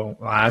 but it won't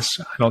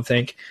last, I don't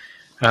think.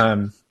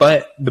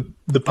 But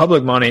the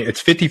public money,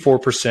 it's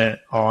 54%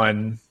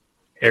 on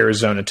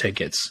Arizona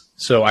tickets.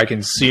 So I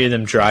can see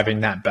them driving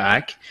that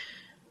back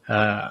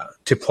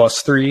to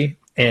 +3.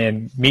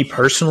 And me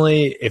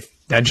personally, if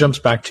that jumps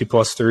back to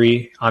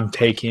 +3, I'm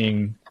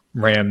taking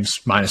Rams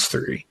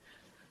 -3.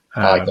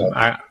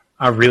 I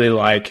really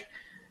like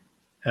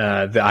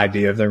the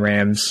idea of the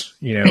Rams,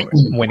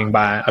 winning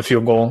by a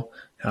field goal,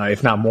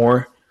 if not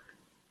more.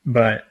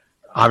 But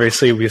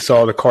obviously, we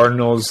saw the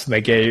Cardinals.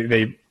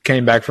 They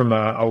came back from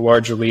a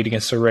larger lead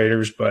against the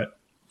Raiders, but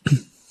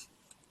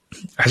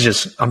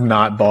I'm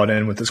not bought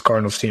in with this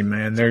Cardinals team,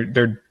 man.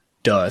 They're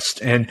dust.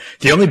 And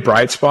the only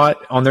bright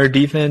spot on their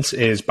defense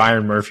is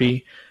Byron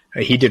Murphy.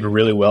 He did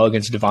really well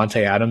against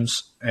Devontae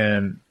Adams,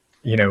 and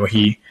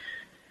he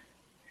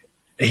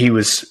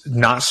was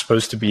not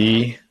supposed to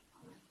be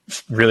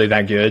really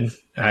that good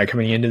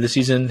coming into the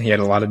season. He had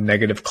a lot of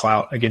negative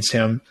clout against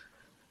him,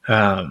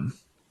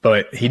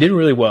 but he did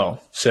really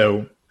well.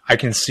 So I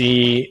can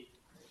see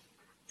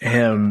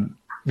him,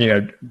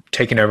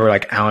 taking over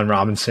like Allen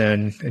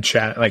Robinson and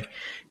chat,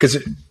 because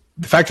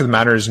the fact of the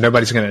matter is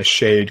nobody's going to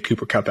shade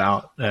Cooper Kupp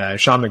out.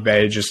 Sean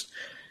McVay just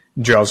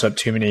draws up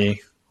too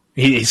many.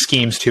 He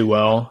schemes too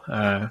well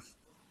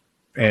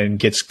and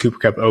gets Cooper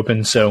Kupp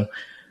open. So,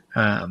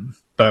 but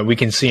but we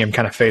can see him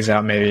kind of phase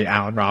out maybe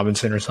Allen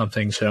Robinson or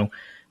something. So,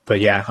 but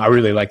yeah, I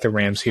really like the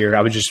Rams here.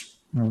 I would just,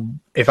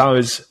 if I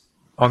was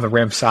on the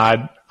Rams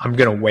side, I'm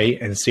going to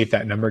wait and see if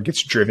that number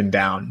gets driven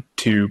down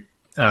to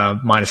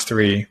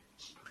 -3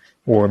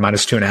 or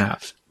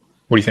 -2.5.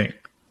 What do you think?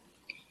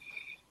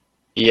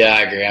 Yeah,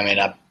 I agree. I mean,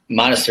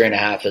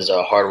 -3.5 is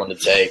a hard one to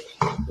take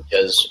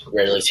because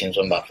rarely teams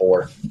win by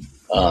 4.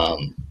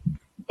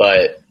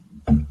 But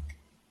I mean,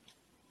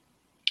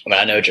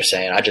 I know what you're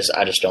saying. I just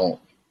don't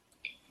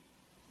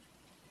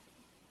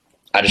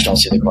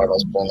see the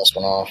Cardinals pulling this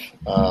one off.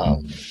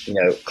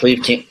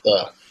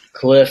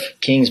 Cliff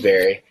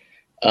Kingsbury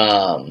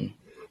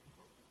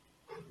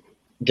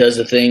does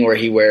the thing where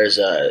he wears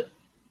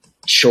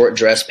short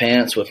dress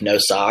pants with no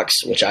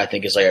socks, which I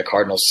think is like a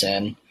cardinal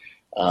sin.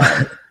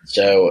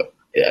 So,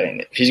 I mean,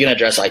 if he's going to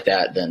dress like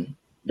that, then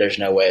there's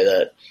no way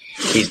that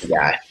he's the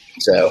guy.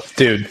 So,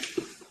 dude,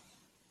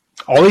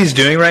 all he's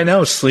doing right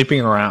now is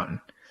sleeping around.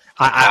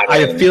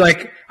 I feel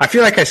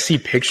like I see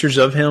pictures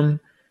of him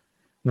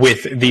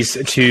with these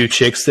 2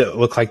 chicks that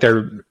look like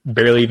they're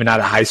barely even out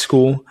of high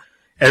school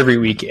every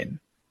weekend,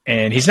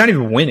 and he's not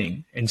even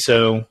winning. And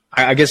so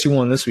I guess he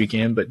won this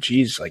weekend, but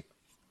geez, like,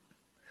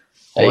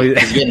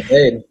 he's getting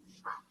paid.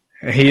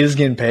 He is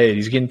getting paid.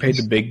 He's getting paid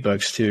the big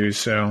bucks too.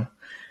 So,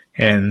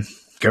 and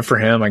good for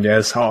him, I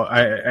guess.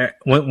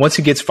 Once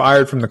he gets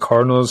fired from the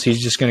Cardinals,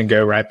 he's just going to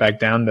go right back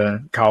down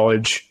to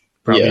college,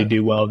 probably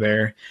do well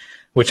there,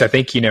 which I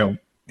think,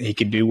 he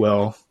could do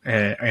well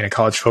in a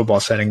college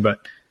football setting. But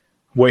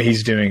what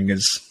he's doing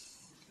is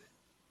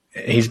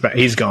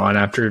he's gone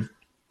after.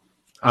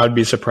 I would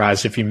be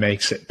surprised if he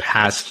makes it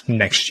past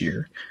next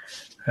year.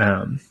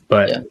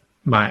 But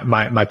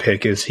my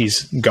pick is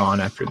he's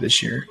gone after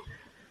this year.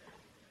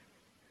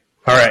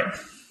 All right.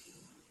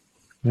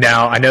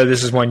 Now, I know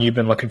this is one you've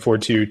been looking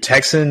forward to.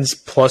 Texans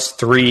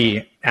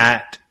 +3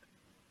 at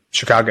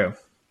Chicago.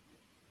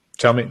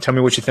 Tell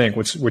me what you think.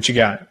 What you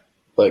got?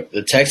 Look,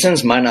 the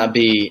Texans might not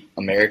be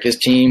America's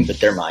team, but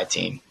they're my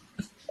team.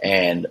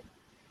 And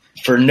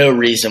for no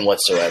reason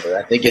whatsoever.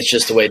 I think it's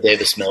just the way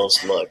Davis Mills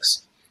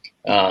looks.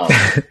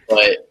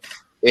 But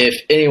if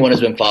anyone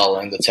has been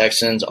following, the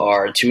Texans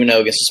are 2-0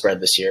 against the spread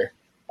this year.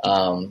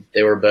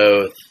 They were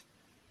both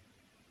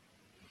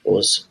 – it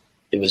was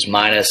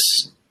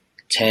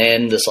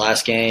 -10 this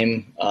last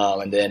game,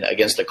 and then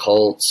against the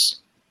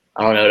Colts,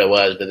 I don't know what it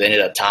was, but they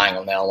ended up tying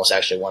them. They almost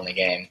actually won the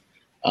game.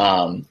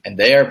 And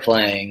they are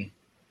playing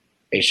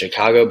a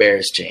Chicago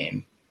Bears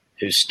team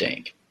who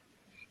stink.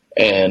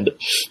 And,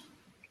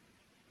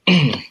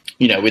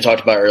 we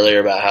talked about earlier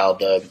about how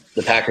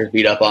the Packers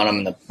beat up on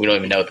them, and we don't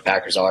even know what the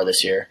Packers are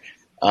this year.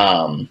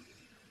 The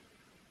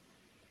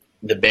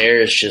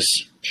Bears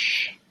just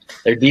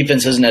 – their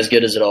defense isn't as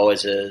good as it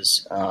always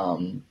is.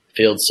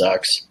 Field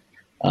sucks.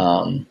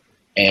 And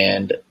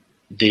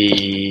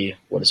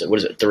what is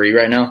it, 3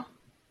 right now?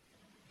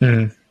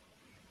 Mm-hmm.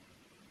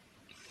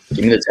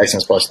 Give me the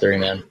Texans +3,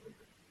 man.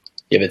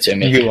 Give it to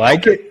me. You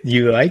like it?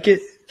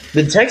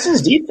 The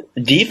Texans'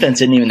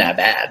 defense isn't even that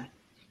bad,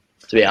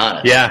 to be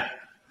honest. Yeah.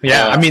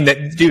 I mean,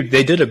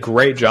 they did a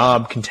great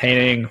job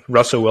containing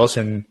Russell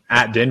Wilson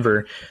at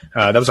Denver.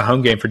 That was a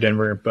home game for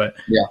Denver. But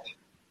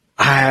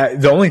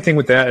the only thing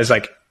with that is,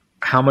 like,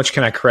 how much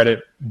can I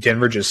credit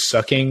Denver just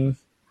sucking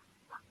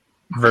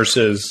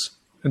versus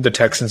the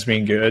Texans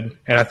being good?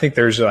 And I think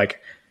there's, like,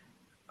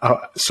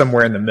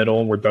 somewhere in the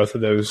middle where both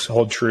of those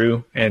hold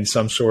true in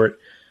some sort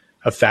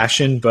of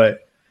fashion.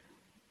 But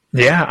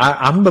yeah,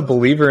 I'm a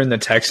believer in the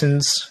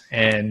Texans,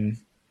 and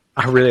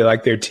I really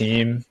like their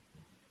team.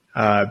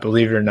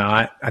 Believe it or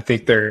not, I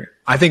think they're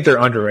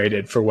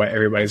underrated for what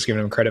everybody's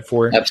giving them credit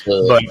for.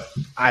 Absolutely. But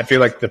I feel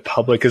like the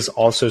public is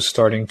also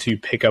starting to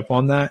pick up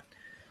on that.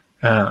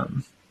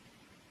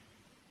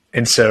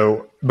 And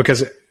so,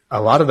 because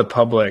a lot of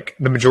the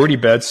majority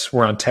bets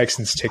were on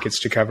Texans tickets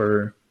to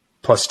cover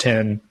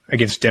 +10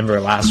 against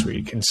Denver last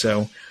week. And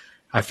so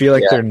I feel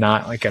like they're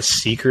not like a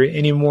secret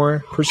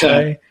anymore per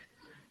se.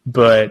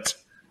 But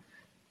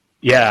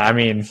yeah, I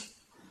mean,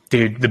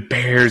 dude, the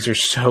Bears are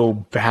so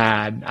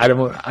bad.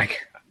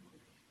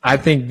 I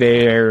think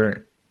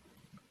their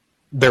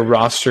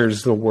roster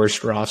is the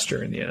worst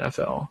roster in the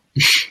NFL.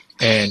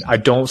 And I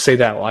don't say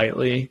that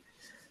lightly,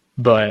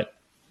 but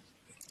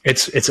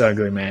it's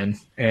ugly, man.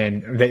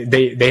 And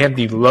they have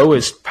the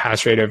lowest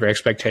pass rate over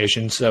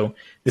expectation. So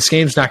this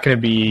game's not going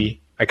to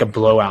be like a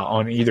blowout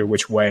on either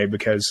which way,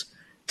 because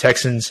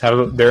Texans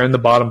they're in the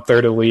bottom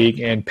third of the league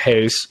in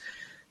pace.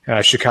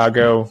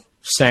 Chicago,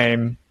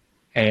 same.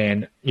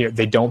 And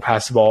they don't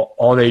pass the ball.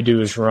 All they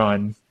do is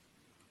run.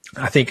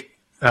 I think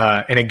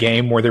in a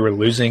game where they were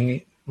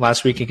losing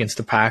last week against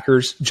the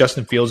Packers,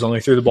 Justin Fields only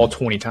threw the ball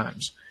 20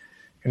 times.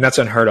 And that's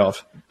unheard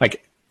of.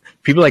 Like,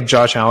 people like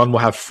Josh Allen will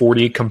have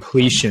 40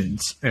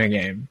 completions in a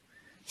game.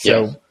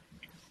 So,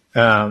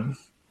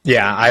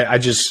 I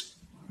just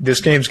 –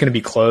 this game's going to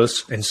be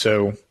close. And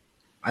so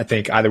I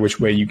think either which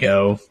way you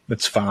go,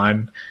 that's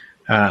fine.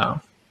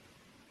 And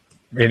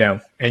you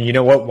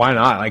know what? Why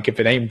not? Like, if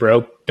it ain't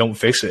broke, don't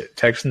fix it.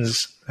 Texans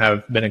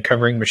have been a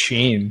covering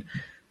machine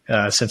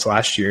since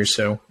last year.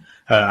 So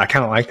I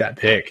kind of like that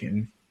pick.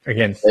 And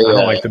again, I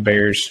don't like the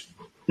Bears.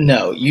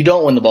 No, you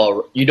don't win the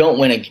ball. You don't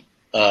win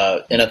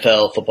a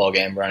NFL football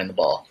game running the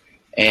ball.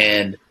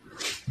 And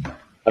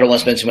I don't want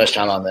to spend too much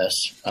time on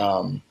this,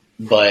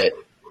 but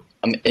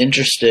I'm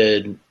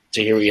interested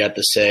to hear what you have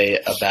to say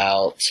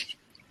about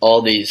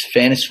all these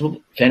fantasy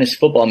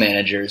football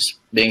managers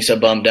being so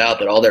bummed out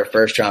that all their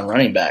first-round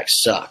running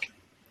backs suck.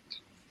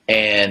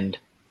 And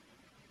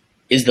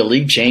is the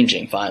league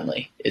changing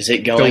finally? Is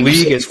it going? The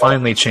league is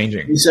finally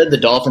changing. You said the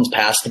Dolphins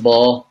passed the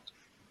ball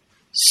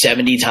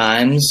 70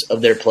 times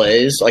of their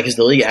plays. Like, is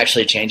the league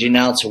actually changing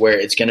now to where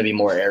it's going to be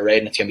more air raid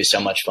and it's going to be so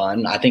much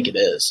fun? I think it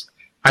is.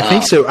 I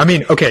think so. I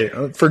mean, okay,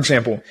 for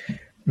example,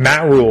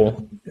 Matt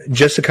Rule,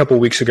 just a couple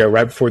of weeks ago,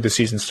 right before the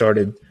season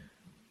started,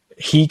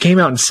 he came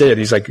out and said,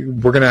 he's like,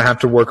 we're going to have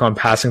to work on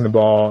passing the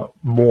ball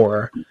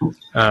more.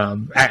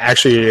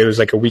 Actually, it was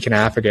like a week and a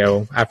half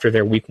ago after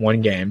their week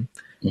 1 game,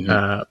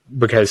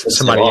 because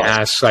somebody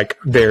asked like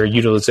their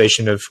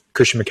utilization of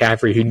Christian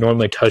McCaffrey, who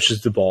normally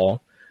touches the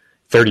ball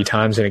 30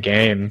 times in a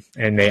game,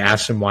 and they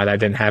asked him why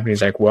that didn't happen.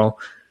 He's like, well,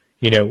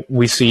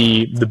 we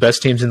see the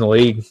best teams in the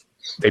league,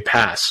 they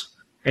pass.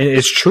 And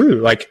it's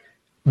true. Like,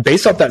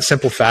 based off that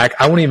simple fact,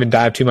 I won't even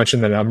dive too much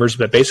in the numbers,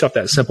 but based off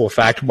that simple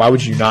fact, why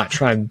would you not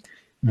try and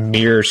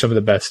mirror some of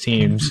the best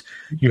teams?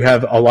 You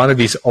have a lot of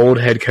these old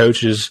head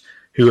coaches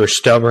who are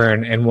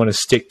stubborn and want to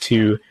stick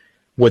to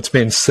what's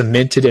been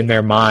cemented in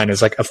their mind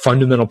as like a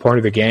fundamental part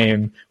of the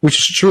game, which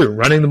is true.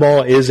 Running the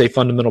ball is a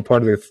fundamental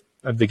part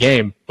of the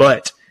game,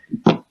 but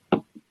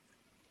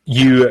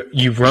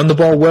you run the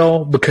ball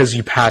well because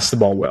you pass the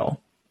ball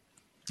well,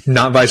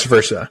 not vice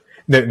versa.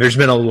 There's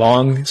been a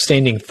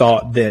long-standing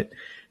thought that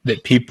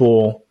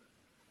people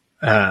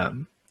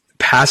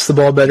pass the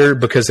ball better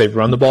because they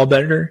run the ball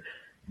better,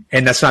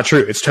 and that's not true.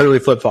 It's totally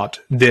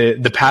flip-flopped.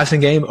 The passing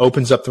game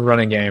opens up the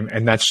running game,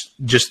 and that's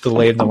just the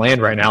lay of the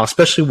land right now,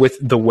 especially with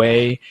the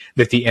way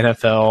that the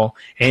NFL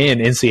and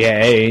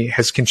NCAA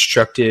has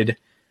constructed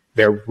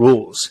their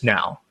rules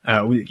now.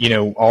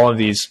 All of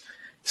these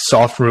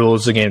soft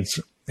rules against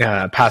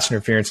pass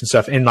interference and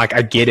stuff. And, like,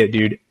 I get it,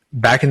 dude.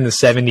 Back in the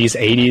 70s,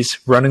 80s,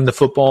 running the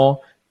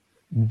football,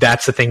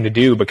 that's the thing to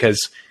do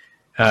because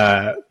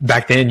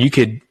back then you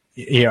could,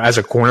 as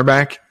a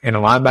cornerback and a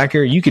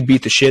linebacker, you could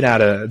beat the shit out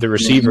of the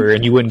receiver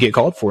and you wouldn't get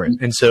called for it.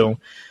 And so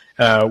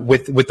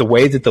with the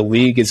way that the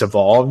league has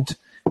evolved,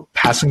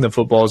 passing the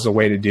football is the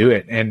way to do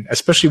it. And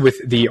especially with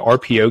the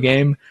RPO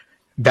game,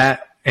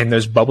 that and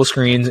those bubble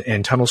screens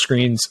and tunnel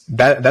screens,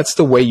 that's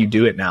the way you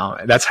do it now.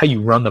 That's how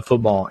you run the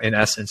football in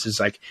essence, is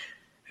like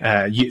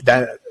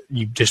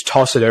you just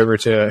toss it over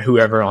to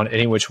whoever on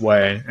any which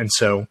way. And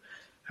so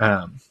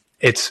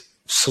it's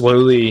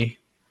slowly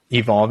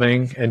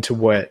evolving into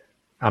what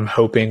I'm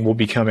hoping will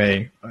become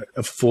a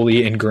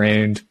fully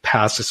ingrained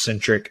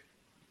pass-centric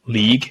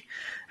league.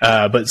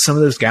 But some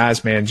of those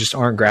guys, man, just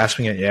aren't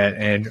grasping it yet,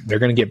 and they're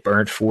going to get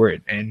burnt for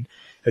it. And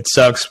it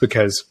sucks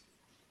because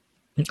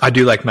I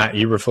do like Matt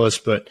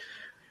Eberflus, but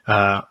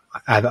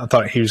I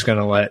thought he was going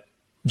to let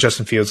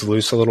Justin Fields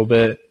loose a little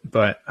bit,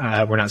 but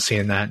we're not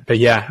seeing that. But,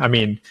 yeah, I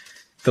mean,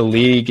 the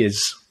league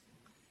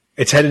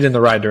it's headed in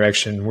the right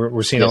direction.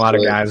 We're seeing a lot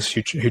of guys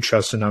who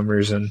trust the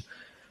numbers, and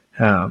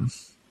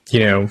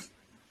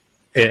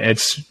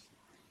it's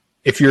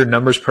if you're a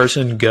numbers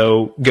person,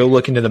 go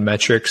look into the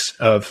metrics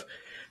of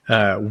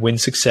win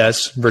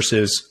success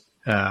versus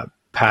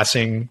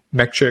passing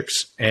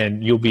metrics,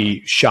 and you'll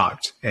be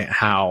shocked at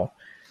how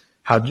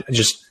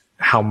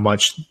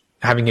much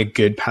having a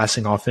good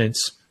passing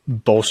offense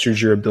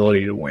bolsters your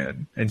ability to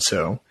win. And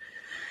so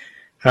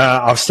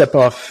I'll step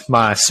off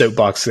my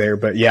soapbox there,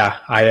 but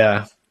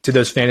yeah, to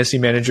those fantasy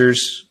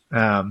managers,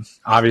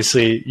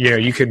 obviously,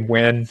 you can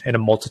win in a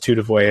multitude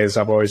of ways.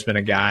 I've always been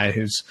a guy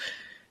who's,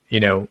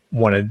 I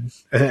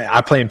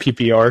play in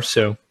PPR,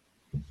 so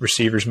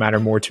receivers matter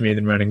more to me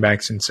than running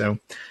backs. And so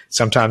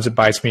sometimes it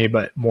bites me,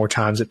 but more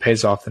times it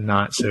pays off than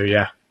not. So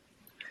yeah.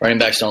 Running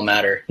backs don't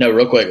matter. No,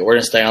 real quick, we're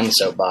going to stay on the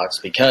soapbox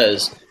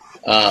because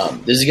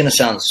this is going to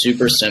sound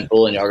super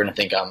simple and y'all are going to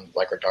think I'm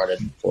like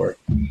retarded for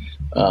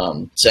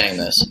saying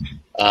this.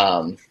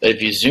 But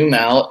if you zoom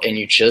out and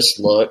you just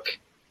look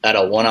at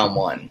a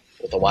one-on-one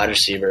with a wide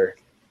receiver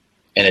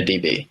and a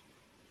DB,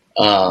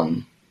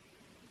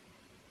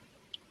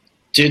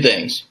 two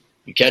things.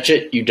 You catch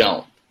it, you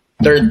don't.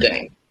 Third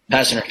thing,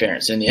 pass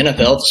interference. In the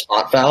NFL, it's a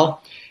spot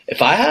foul.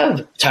 If I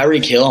have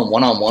Tyreek Hill on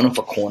one-on-one with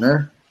a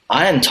corner,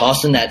 I am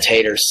tossing that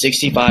tater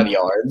 65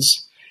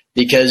 yards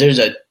because there's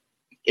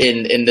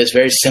in this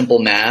very simple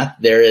math,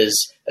 there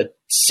is a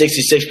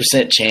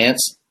 66%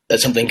 chance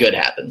that something good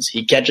happens.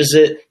 He catches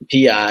it,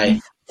 PI,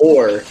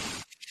 or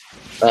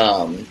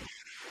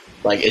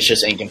it's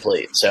just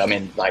incomplete. So, I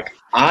mean,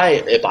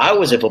 if I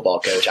was a football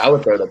coach, I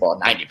would throw the ball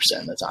 90%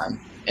 of the time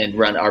and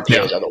run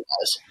RPOs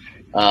otherwise.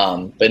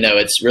 But no,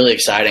 it's really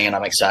exciting, and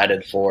I'm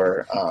excited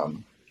for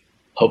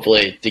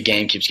hopefully the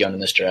game keeps going in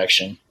this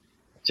direction.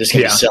 It's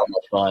going to be so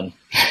much fun.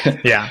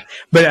 Yeah.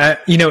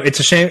 But, it's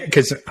a shame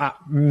because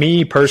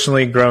me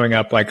personally growing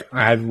up,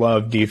 I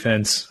love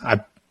defense.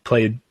 I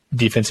played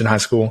defense in high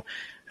school.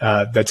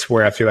 That's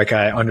where I feel like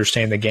I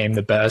understand the game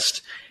the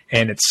best.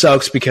 And it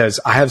sucks because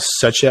I have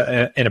such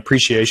an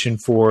appreciation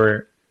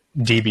for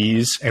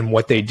DBs and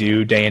what they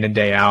do day in and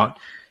day out.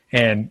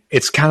 And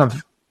it's kind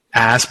of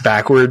ass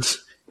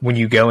backwards when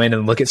you go in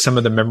and look at some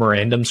of the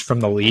memorandums from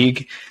the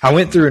league. I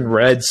went through and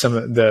read some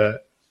of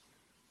the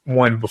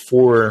one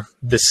before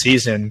this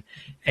season,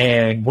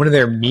 and one of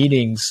their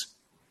meetings,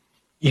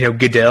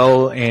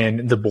 Goodell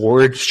and the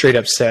board straight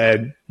up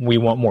said, we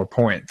want more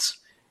points.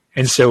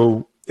 And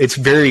so it's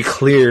very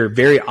clear,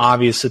 very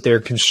obvious that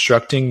they're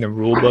constructing the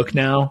rule book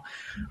now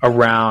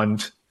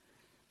around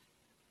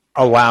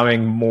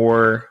allowing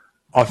more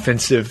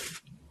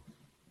offensive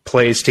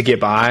plays to get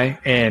by,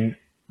 and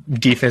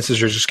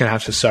defenses are just going to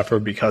have to suffer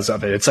because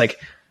of it. It's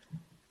like,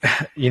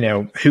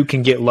 who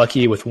can get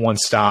lucky with one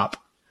stop?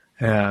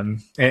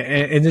 And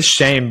it's a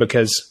shame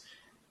because,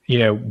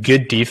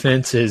 good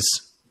defense is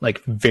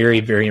like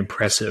very, very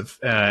impressive.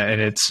 And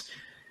it's,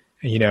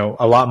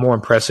 a lot more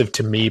impressive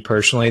to me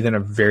personally than a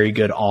very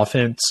good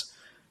offense,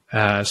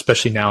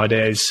 especially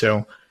nowadays.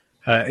 So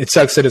it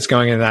sucks that it's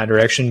going in that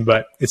direction,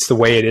 but it's the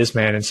way it is,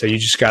 man. And so you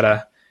just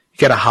gotta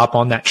hop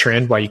on that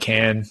trend while you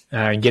can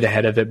and get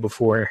ahead of it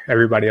before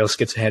everybody else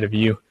gets ahead of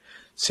you.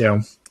 So,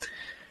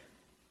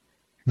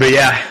 but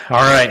yeah,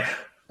 all right.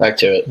 Back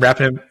to it.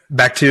 Wrapping it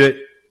back to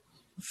it.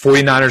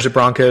 49ers at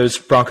Broncos.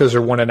 Broncos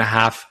are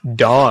 1.5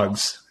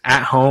 dogs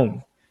at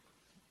home.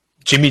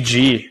 Jimmy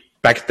G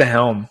back at the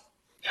helm.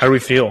 How do we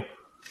feel?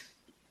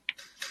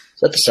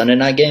 Is that the Sunday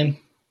night game?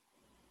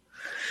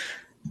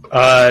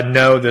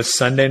 No, the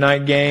Sunday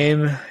night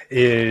game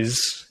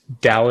is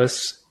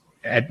Dallas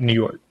at New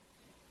York.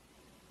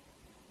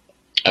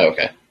 Oh,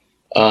 okay.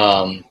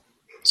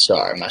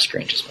 Sorry, my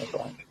screen just went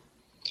blank.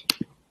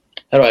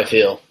 How do I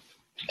feel?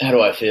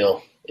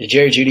 Is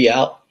Jerry Jeudy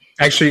out?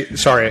 Actually,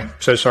 sorry.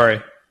 So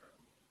sorry.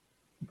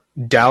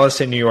 Dallas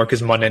at New York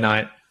is Monday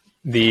night.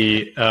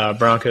 The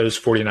Broncos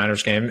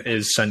 49ers game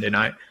is Sunday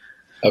night.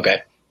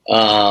 Okay.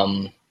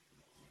 The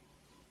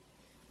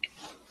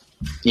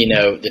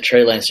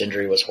Trey Lance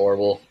injury was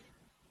horrible.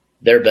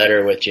 They're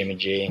better with Jimmy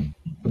G.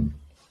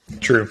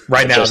 True.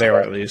 Right now they are,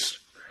 at least.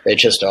 They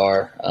just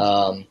are.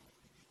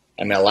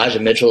 Elijah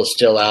Mitchell is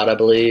still out, I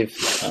believe.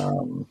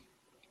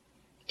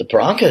 The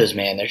Broncos,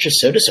 man, they're just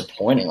so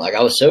disappointing. Like,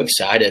 I was so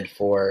excited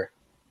for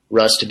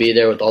Russ to be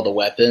there with all the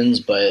weapons,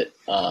 but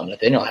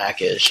Nathaniel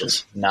Hackett is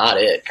just not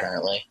it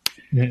currently.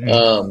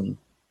 Mm-mm.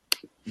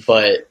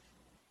 But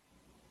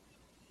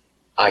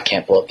I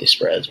can't pull up these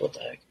spreads. What the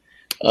heck?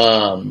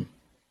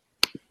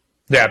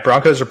 Yeah,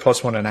 Broncos are plus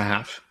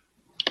 1.5.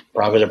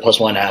 Broncos are plus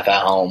 1.5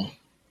 at home.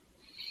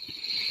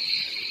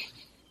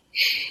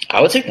 I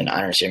would take the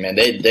Niners here, man.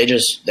 They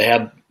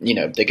have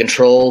they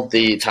control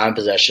the time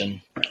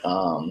possession,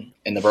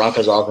 and the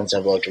Broncos offense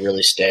have looked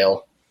really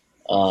stale.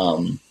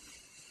 I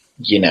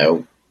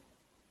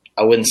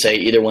wouldn't say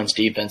either one's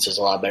defense is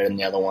a lot better than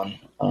the other one.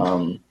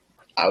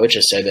 I would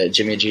just say that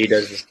Jimmy G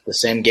does the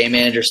same game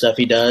manager stuff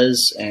he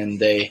does, and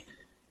they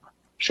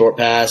short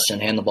pass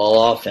and hand the ball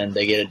off, and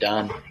they get it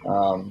done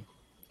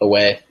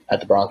away at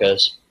the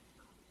Broncos.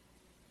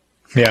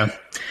 Yeah.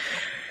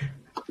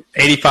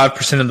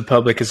 85% of the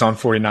public is on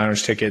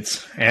 49ers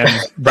tickets, and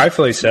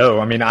rightfully so.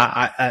 I mean,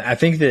 I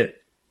think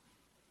that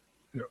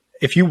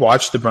if you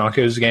watch the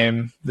Broncos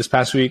game this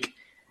past week,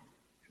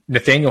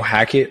 Nathaniel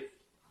Hackett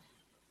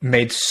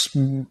made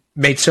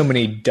so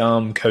many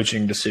dumb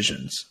coaching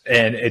decisions,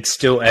 and it's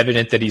still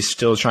evident that he's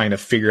still trying to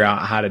figure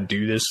out how to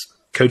do this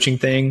coaching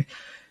thing.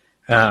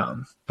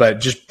 But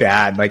just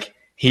bad. Like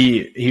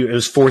it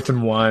was 4th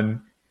and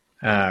 1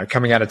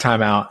 coming out of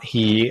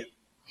timeout.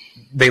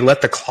 They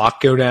let the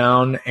clock go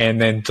down and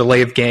then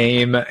delay of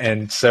game.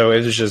 And so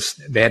it was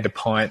just, they had to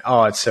punt.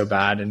 Oh, it's so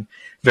bad. And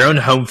their own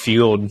home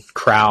field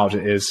crowd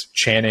is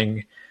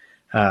chanting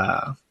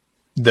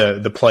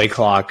the play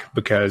clock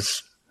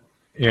because,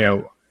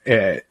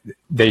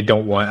 they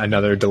don't want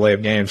another delay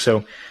of game.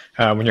 So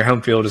when your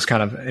home field is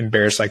kind of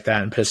embarrassed like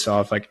that and pissed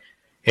off, like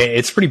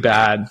it's pretty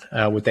bad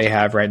what they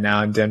have right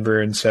now in Denver.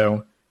 And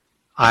so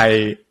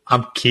I'm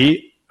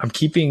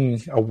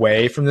keeping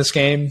away from this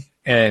game.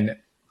 And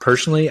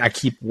personally, I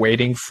keep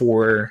waiting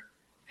for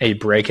a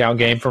breakout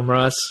game from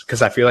Russ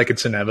because I feel like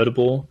it's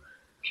inevitable.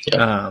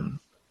 Yeah.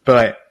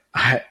 But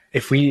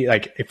if we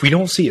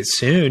don't see it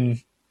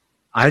soon,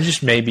 I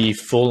just may be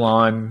full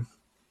on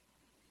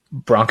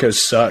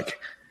Broncos suck.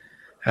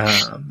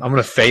 I'm going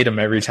to fade them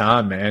every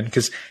time, man.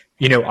 Because,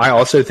 I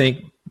also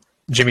think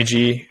Jimmy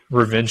G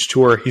revenge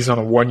tour, he's on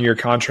a 1-year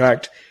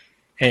contract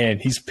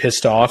and he's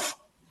pissed off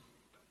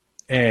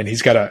and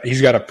he's got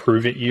a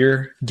prove it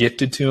year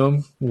gifted to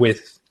him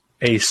with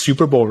a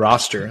Super Bowl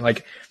roster.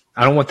 Like,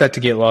 I don't want that to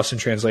get lost in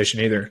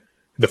translation either.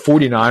 The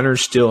 49ers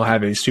still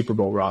have a Super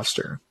Bowl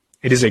roster.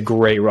 It is a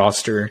great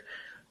roster.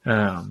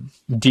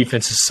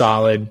 Defense is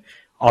solid.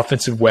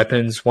 Offensive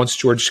weapons. Once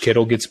George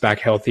Kittle gets back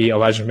healthy,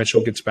 Elijah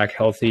Mitchell gets back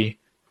healthy,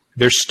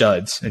 they're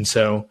studs. And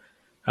so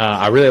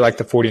I really like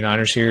the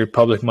 49ers here.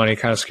 Public money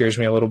kind of scares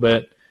me a little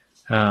bit.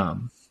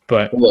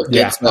 But look,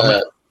 yeah.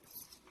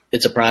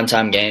 It's a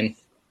primetime game.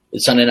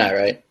 It's Sunday night,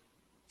 right?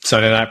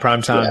 Sunday night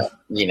primetime.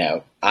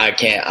 I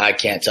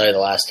can't tell you the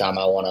last time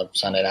I won a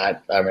Sunday night.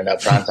 I mean, a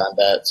primetime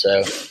bet.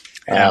 So,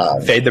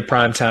 fade the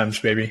prime times,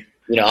 baby.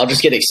 I'll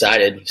just get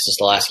excited. It's just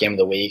the last game of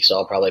the week, so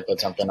I'll probably put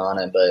something on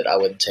it, but I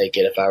wouldn't take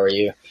it if I were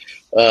you.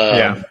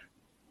 Yeah.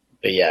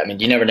 But yeah, I mean,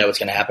 you never know what's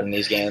going to happen in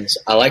these games.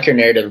 I like your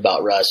narrative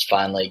about Russ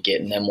finally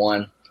getting them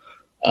one,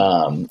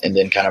 and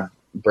then kind of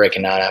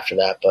breaking out after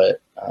that.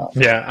 But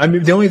yeah, I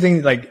mean, the only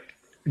thing, like,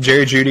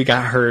 Jerry Jeudy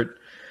got hurt.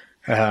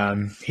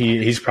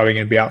 He's probably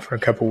going to be out for a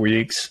couple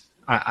weeks.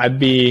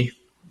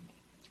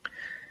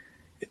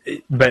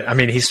 But I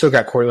mean, he's still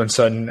got Cortland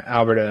Sutton,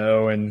 Albert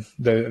O, and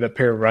the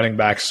pair of running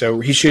backs, so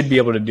he should be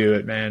able to do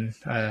it, man.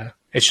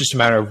 It's just a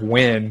matter of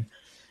when,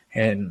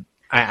 and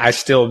I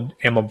still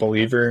am a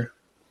believer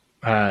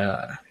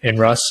in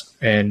Russ,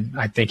 and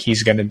I think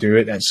he's going to do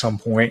it at some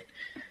point.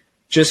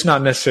 Just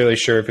not necessarily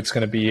sure if it's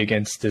going to be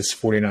against this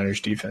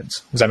 49ers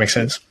defense. Does that make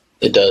sense?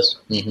 It does.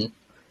 Mm-hmm.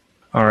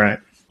 All right.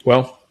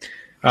 Well,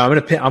 I'm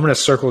gonna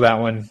circle that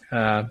one,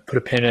 put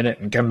a pin in it,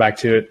 and come back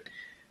to it.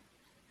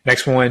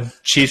 Next one,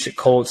 Chiefs at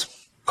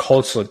Colts.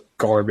 Colts look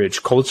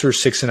garbage. Colts are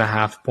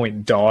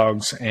 6.5-point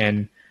dogs,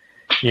 and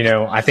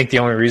I think the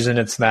only reason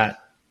it's that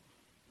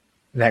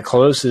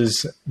close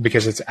is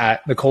because it's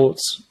at the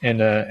Colts in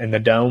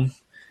the dome.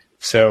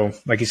 So,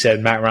 like you said,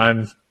 Matt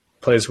Ryan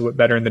plays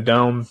better in the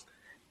dome,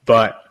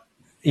 but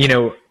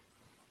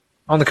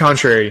on the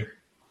contrary,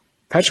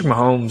 Patrick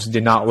Mahomes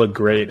did not look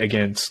great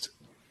against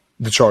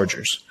the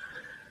Chargers.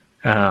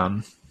 He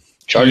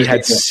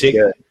had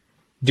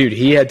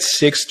he had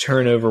 6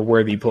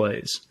 turnover-worthy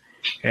plays,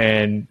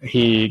 and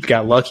he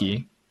got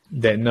lucky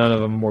that none of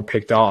them were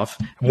picked off.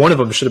 One of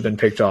them should have been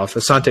picked off.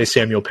 Asante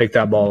Samuel picked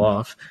that ball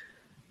off.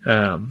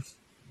 I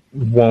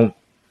won't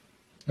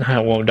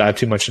dive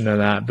too much into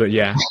that, but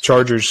yeah,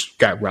 Chargers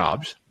got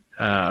robbed.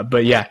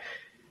 But yeah,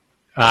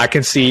 I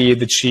can see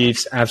the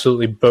Chiefs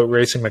absolutely boat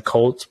racing the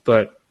Colts,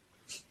 but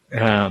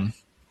do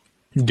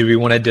we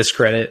want to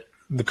discredit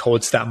the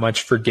Colts that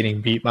much for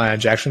getting beat by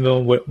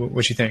Jacksonville?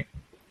 What you think?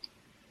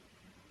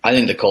 I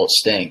think the Colts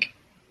stink.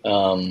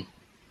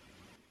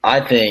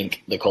 I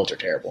think the Colts are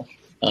terrible.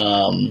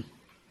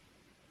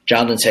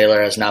 Jonathan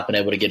Taylor has not been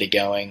able to get it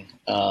going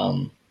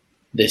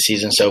this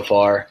season so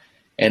far.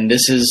 And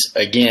this is,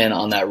 again,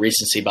 on that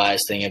recency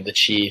bias thing of the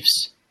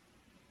Chiefs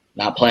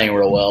not playing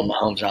real well,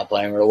 Mahomes not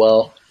playing real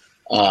well.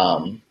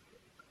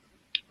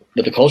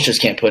 But the Colts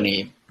just can't put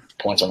any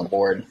points on the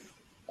board.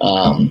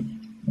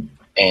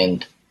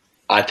 And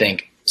I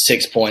think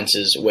 6 points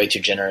is way too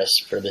generous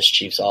for this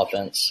Chiefs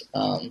offense,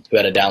 who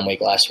had a down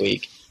week last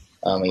week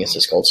against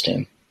this Colts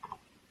team.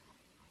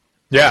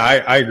 Yeah,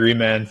 I agree,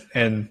 man.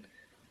 And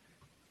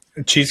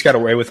the Chiefs got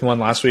away with one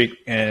last week,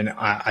 and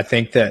I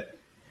think that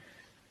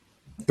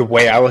the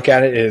way I look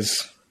at it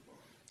is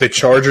the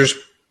Chargers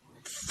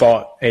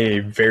fought a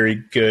very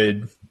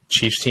good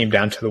Chiefs team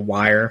down to the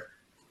wire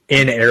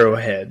in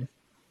Arrowhead,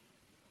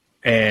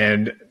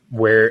 and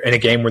where in a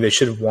game where they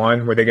should have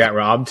won, where they got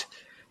robbed.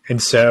 And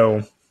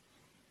so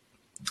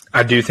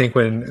I do think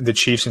when the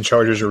Chiefs and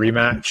Chargers are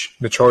rematch,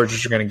 the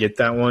Chargers are going to get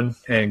that one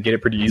and get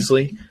it pretty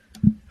easily.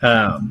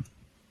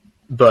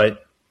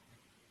 But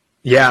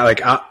yeah,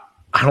 like I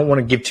don't want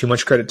to give too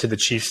much credit to the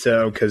Chiefs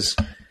though, because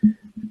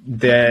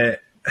they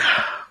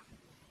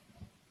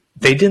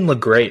didn't look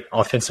great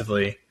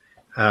offensively.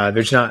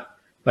 There's not,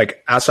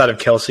 like, outside of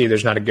Kelsey,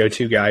 there's not a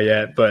go-to guy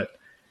yet. But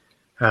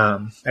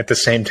at the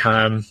same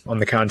time, on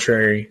the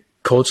contrary,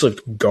 Colts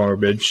looked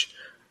garbage.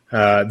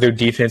 Their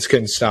defense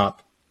couldn't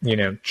stop,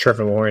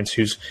 Trevor Lawrence,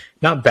 who's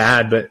not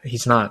bad, but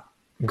he's not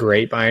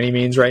great by any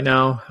means right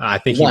now. I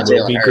think he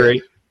will be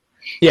great.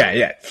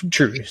 Yeah,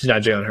 true. He's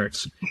not Jalen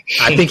Hurts.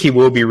 I think he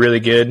will be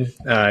really good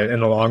in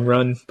the long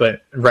run,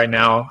 but right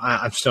now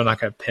I'm still not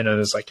going to pin it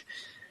as, like,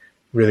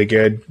 really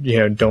good.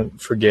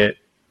 Don't forget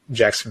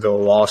Jacksonville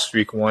lost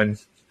week 1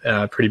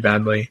 pretty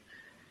badly.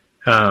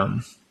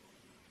 But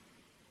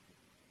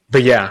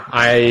yeah,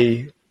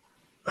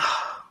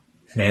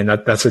 man,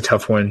 that's a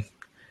tough one.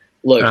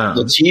 Look,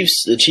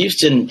 the Chiefs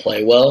didn't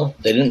play well.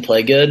 They didn't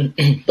play good,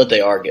 but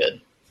they are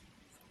good.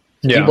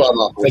 Yeah,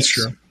 that's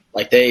true.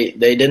 Like they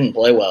didn't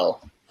play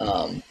well,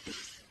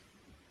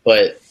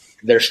 but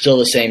they're still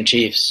the same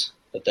Chiefs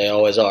that they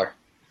always are.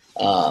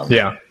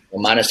 Yeah.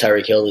 Well, minus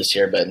Tyreek Hill this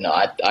year, but no,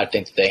 I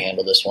think that they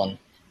handle this one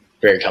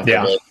very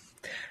comfortably.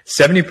 Yeah.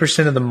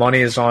 70% of the money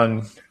is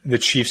on the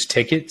Chiefs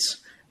tickets,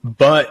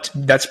 but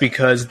that's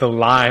because the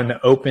line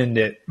opened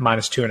at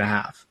minus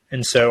 2.5.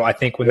 And so I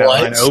think when that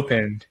line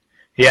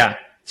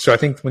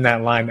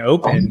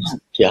opened,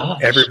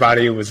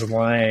 everybody was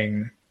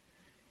laying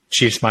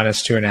Chiefs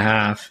minus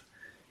 2.5,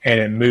 and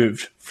it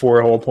moved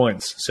 4 whole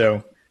points.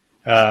 So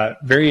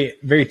very,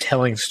 very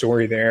telling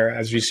story there,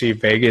 as you see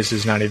Vegas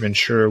is not even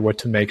sure what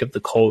to make of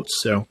the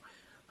Colts. So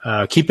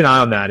keep an eye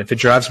on that. If it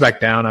drives back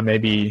down, I may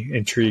be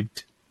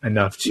intrigued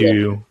enough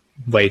to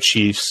lay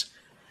Chiefs.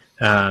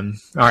 All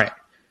right.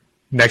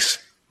 Next,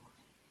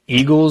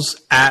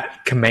 Eagles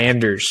at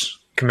Commanders.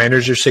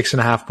 Commanders are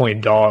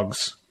 6.5-point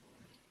dogs.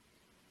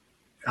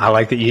 I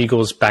like the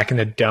Eagles back in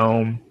the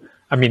dome.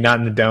 I mean, not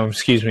in the dome,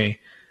 excuse me.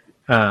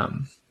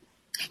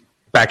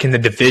 back in the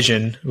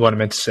division, what I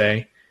meant to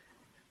say,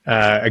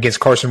 against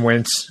Carson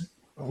Wentz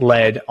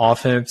led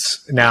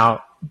offense.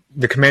 Now,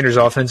 the Commanders'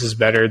 offense is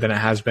better than it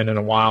has been in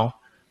a while,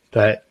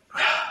 but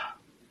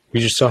we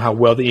just saw how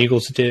well the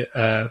Eagles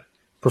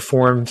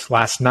performed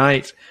last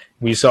night.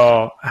 We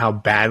saw how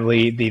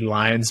badly the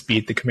Lions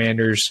beat the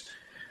Commanders.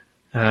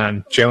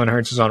 Jalen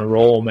Hurts is on a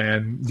roll,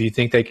 man. Do you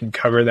think they can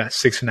cover that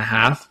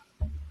 6.5?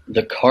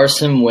 The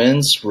Carson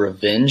Wentz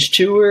revenge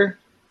tour?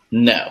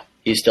 No,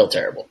 he's still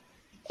terrible.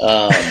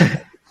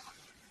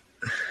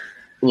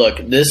 Look,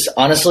 this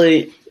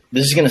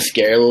is going to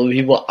scare a little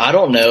people. I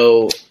don't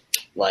know,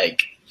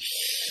 like,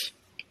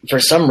 for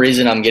some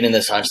reason I'm getting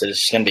this hunch that it's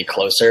just going to be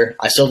closer.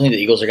 I still think the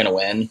Eagles are going to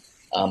win,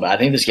 but I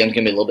think this game's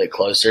going to be a little bit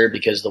closer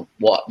because the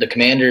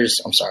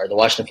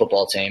Washington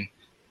football team,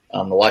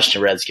 the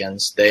Washington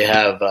Redskins, they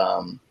have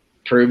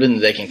proven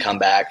that they can come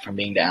back from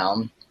being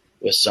down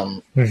with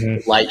some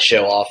light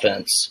show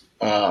offense.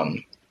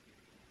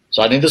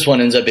 So I think this one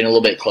ends up being a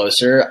little bit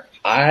closer.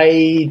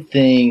 I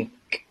think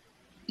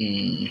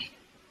the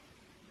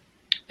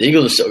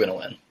Eagles are still going to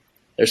win.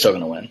 They're still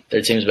going to win.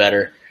 Their team's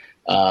better.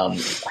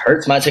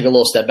 Hurts might take a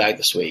little step back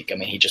this week. I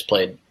mean, he just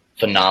played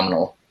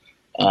phenomenal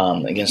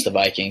against the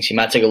Vikings. He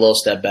might take a little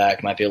step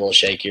back, might be a little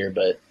shakier,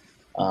 but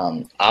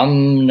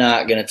I'm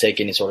not going to take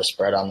any sort of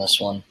spread on this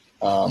one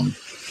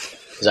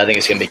because I think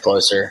it's going to be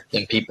closer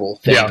than people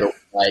think,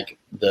 like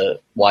the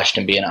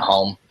Washington being at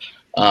home.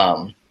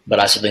 But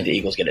I still think the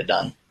Eagles get it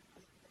done.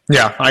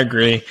 Yeah, I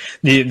agree.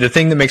 The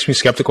thing that makes me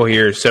skeptical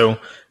here, so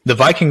the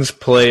Vikings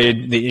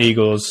played the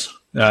Eagles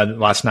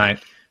last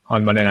night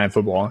on Monday Night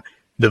Football.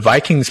 The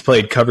Vikings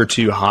played cover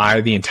 2 high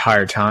the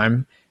entire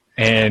time,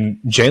 and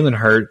Jalen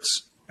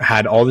Hurts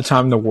had all the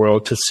time in the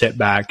world to sit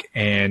back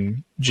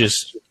and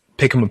just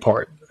pick them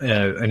apart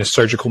in a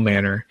surgical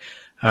manner.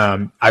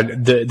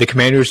 The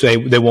Commanders, they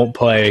won't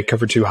play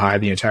cover 2 high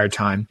the entire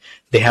time.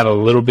 They have a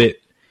little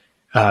bit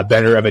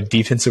better of a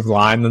defensive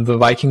line than the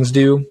Vikings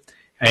do,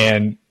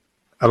 and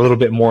a little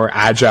bit more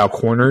agile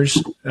corners.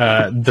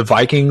 The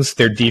Vikings,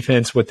 their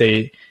defense, what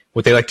they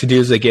like to do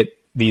is they get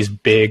these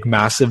big,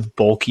 massive,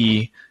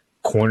 bulky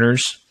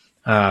corners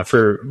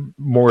for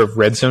more of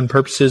red zone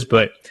purposes.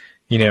 But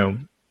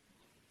in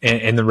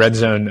the red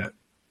zone,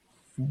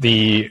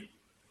 the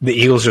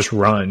Eagles just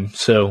run,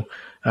 so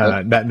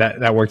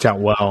that worked out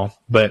well.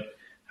 But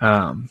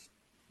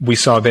we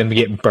saw them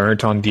get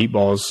burnt on deep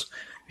balls.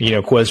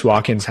 Quez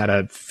Watkins had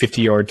a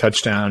 50-yard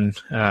touchdown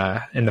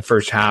in the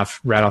first half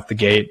right off the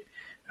gate.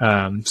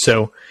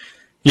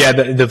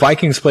 The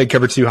Vikings played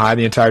cover 2 high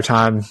the entire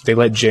time. They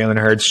let Jalen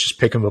Hurts just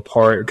pick them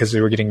apart because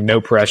they were getting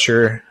no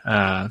pressure.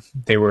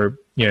 They were,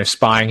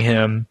 spying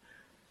him.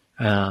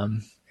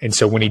 And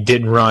so when he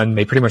didn't run,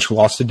 they pretty much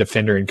lost a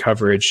defender in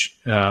coverage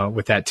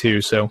with that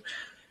too. So,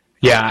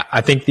 yeah,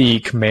 I think the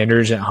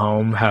Commanders at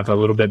home have a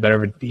little bit better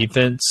of a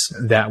defense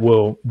that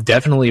will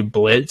definitely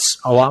blitz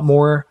a lot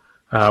more.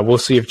 We'll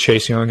see if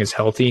Chase Young is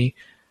healthy.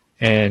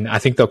 And I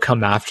think they'll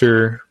come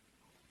after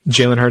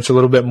Jalen Hurts a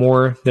little bit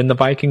more than the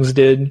Vikings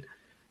did.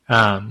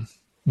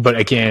 But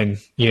again,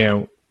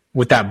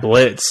 with that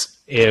blitz,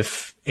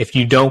 if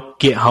you don't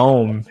get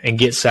home and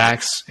get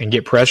sacks and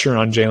get pressure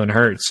on Jalen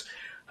Hurts,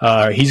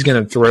 he's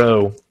going to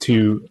throw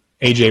to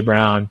A.J.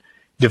 Brown,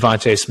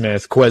 Devontae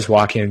Smith, Quez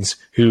Watkins,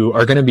 who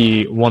are going to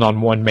be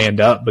one-on-one manned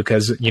up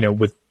because,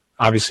 with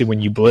obviously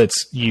when you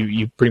blitz,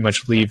 you pretty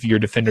much leave your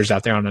defenders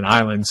out there on an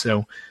island.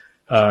 So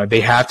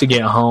they have to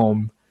get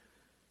home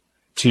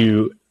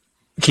to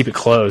keep it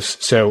close.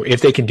 So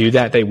if they can do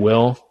that, they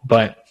will.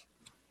 But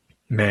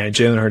man,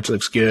 Jalen Hurts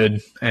looks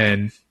good.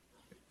 And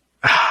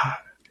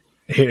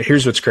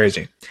here's what's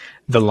crazy.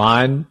 The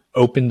line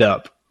opened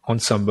up on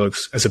some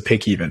books as a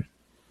pick even.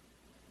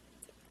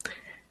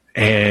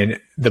 And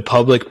the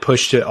public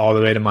pushed it all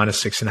the way to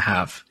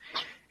 -6.5.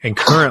 And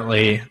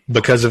currently,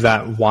 because of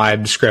that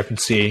wide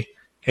discrepancy,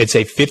 it's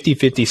a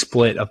 50-50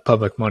 split of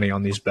public money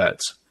on these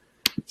bets.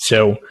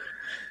 So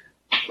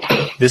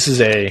this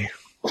is a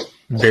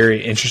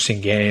very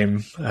interesting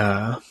game.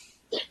 And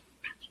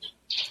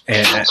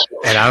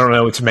I don't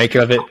know what to make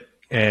of it.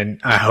 And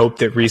I hope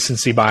that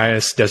recency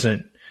bias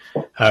doesn't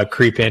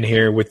creep in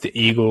here with the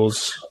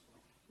Eagles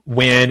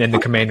win and the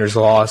Commanders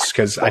loss,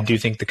 because I do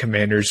think the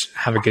Commanders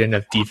have a good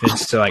enough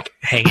defense to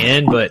hang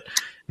in. But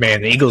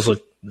man, the Eagles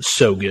look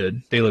so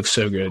good. They look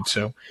so good.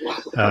 So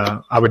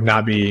I would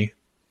not be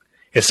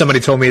 – if somebody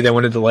told me they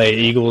wanted to lay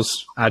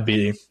Eagles, I'd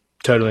be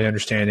totally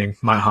understanding.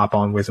 Might hop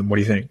on with them. What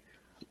do you think?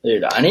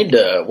 Dude, I need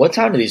to – what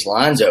time do these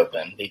lines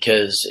open?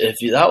 Because if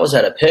that was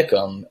at a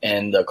pick'em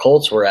and the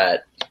Colts were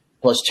at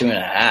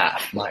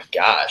 +2.5, my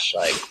gosh,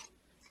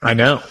 I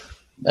know.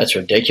 That's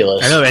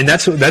ridiculous. I know, and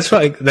that's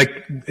why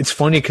it's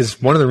funny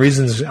because one of the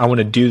reasons I want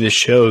to do this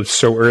show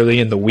so early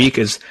in the week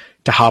is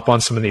to hop on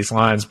some of these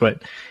lines,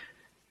 but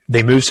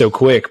they move so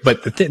quick.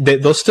 But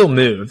they'll still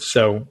move,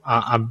 so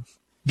I'm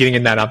getting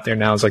in that up there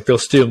now. It's they'll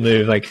still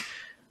move.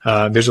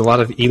 There's a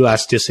lot of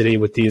elasticity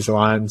with these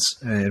lines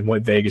and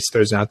what Vegas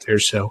throws out there.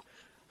 So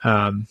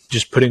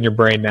just put in your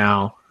brain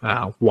now,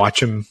 watch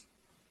them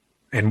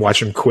and watch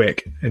them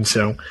quick. And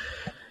so,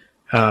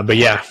 but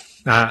yeah.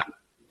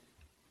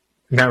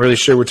 Not really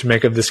sure what to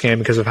make of this game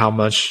because of how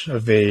much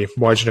of a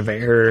margin of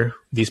error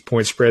these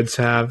point spreads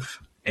have.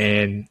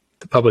 And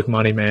the public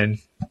money, man,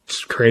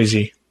 it's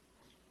crazy.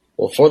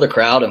 Well, for the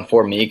crowd and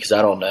for me, because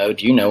I don't know,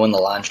 do you know when the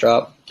lines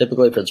drop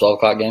typically for the 12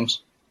 o'clock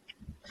games?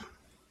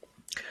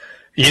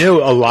 You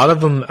know, a lot of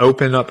them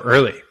open up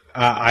early.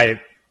 I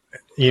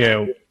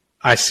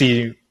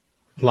see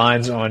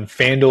lines on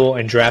FanDuel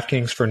and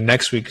DraftKings for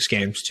next week's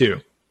games too.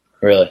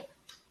 Really?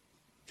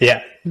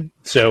 Yeah.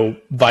 So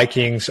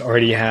Vikings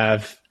already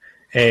have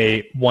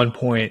a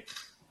 1-point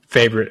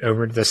favorite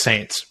over the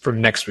Saints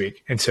from next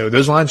week. And so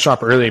those lines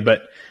drop early,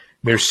 but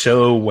they're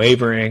so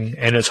wavering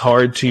and it's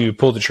hard to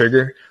pull the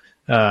trigger.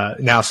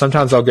 Now,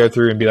 sometimes I'll go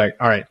through and be like,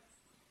 all right,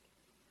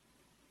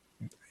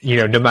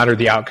 no matter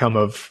the outcome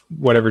of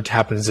whatever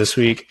happens this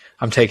week,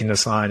 I'm taking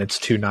this line. It's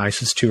too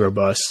nice. It's too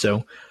robust.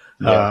 So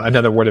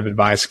another word of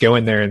advice, go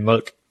in there and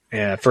look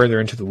further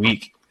into the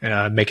week,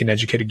 make an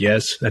educated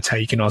guess. That's how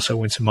you can also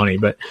win some money.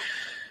 But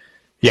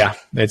yeah,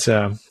 it's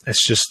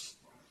just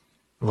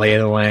lay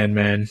of the land,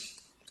 man.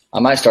 I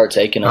might start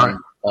taking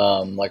them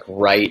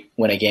right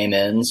when a game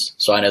ends,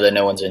 so I know that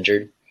no one's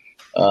injured.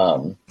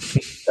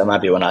 That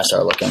might be when I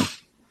start looking.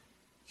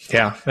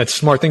 Yeah, that's a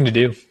smart thing to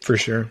do for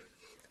sure.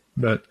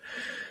 But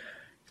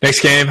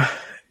next game,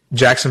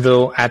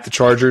 Jacksonville at the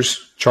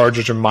Chargers.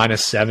 Chargers are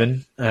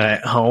 -7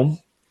 at home.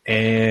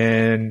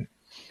 And,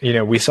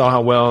 we saw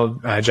how well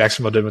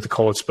Jacksonville did with the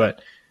Colts,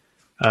 but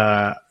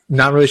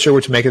not really sure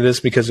what to make of this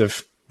because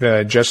of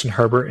the Justin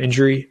Herbert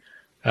injury.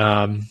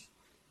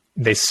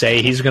 They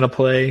say he's going to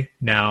play.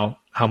 Now,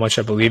 how much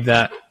I believe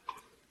that,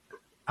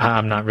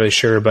 I'm not really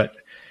sure. But,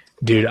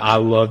 dude, I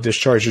love this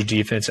Chargers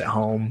defense at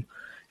home,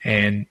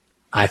 and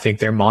I think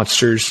they're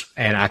monsters.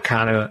 And I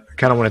kind of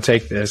want to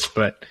take this,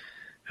 but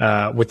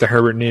with the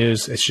Herbert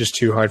news, it's just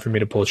too hard for me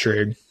to pull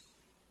trigger.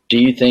 Do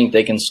you think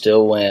they can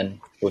still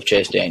win with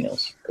Chase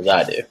Daniels? Because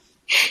I do.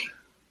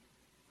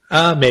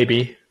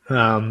 Maybe.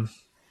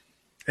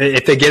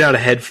 If they get out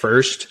ahead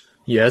first,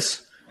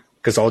 yes.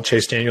 Because all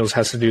Chase Daniels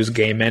has to do is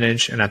game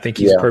manage, and I think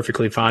he's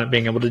perfectly fine at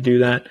being able to do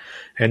that.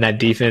 And that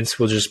defense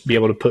will just be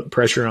able to put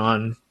pressure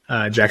on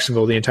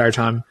Jacksonville the entire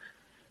time.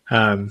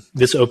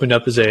 This opened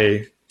up as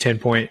a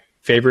 10-point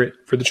favorite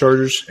for the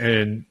Chargers,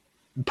 and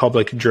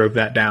public drove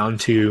that down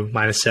to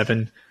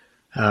 -7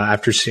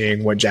 after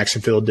seeing what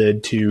Jacksonville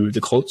did to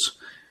the Colts.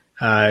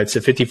 It's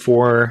a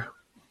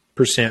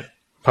 54%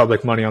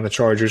 public money on the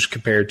Chargers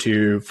compared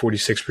to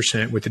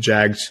 46% with the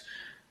Jags.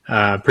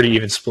 Pretty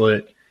even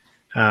split.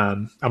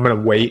 I'm going to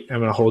wait. I'm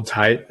going to hold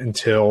tight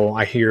until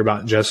I hear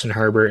about Justin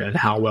Herbert and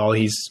how well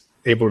he's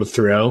able to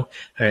throw,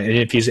 and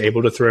if he's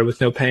able to throw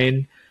with no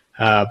pain.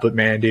 But,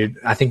 man, dude,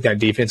 I think that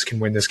defense can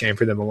win this game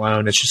for them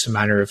alone. It's just a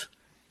matter of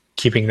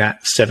keeping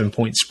that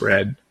 7-point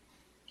spread.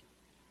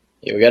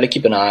 Yeah, we got to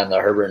keep an eye on the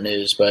Herbert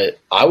news, but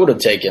I would have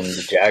taken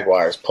the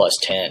Jaguars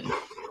 +10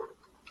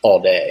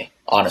 all day,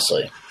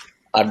 honestly.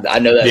 I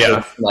know that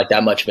isn't like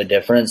that much of a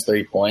difference,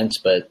 3 points,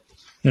 but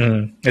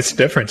it's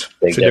different.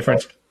 It's a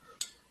difference.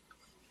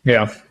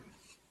 Yeah.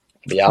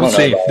 Yeah, we'll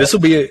see. This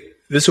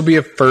will be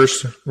a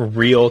first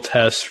real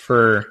test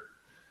for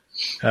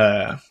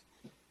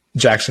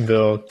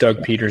Jacksonville,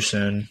 Doug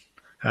Peterson,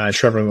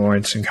 Trevor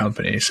Lawrence and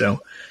company.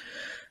 So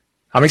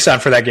I'm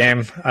excited for that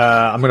game.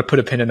 I'm going to put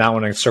a pin in that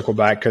one and circle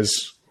back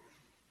because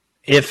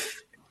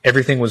if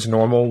everything was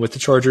normal with the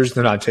Chargers,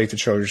 then I'd take the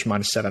Chargers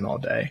 -7 all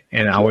day,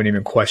 and I wouldn't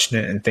even question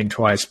it and think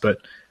twice. But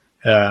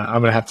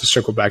I'm going to have to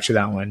circle back to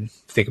that one,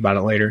 think about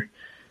it later.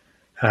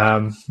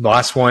 The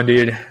last one,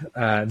 dude,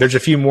 there's a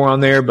few more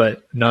on there,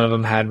 but none of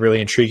them had really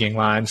intriguing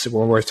lines that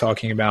were worth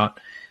talking about.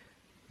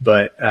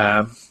 But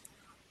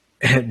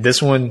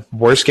this one,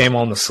 worst game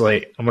on the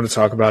slate. I'm going to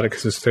talk about it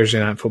because it's Thursday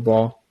Night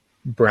Football.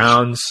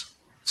 Browns,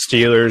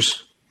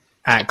 Steelers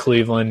at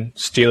Cleveland.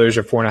 Steelers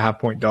are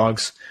 4.5-point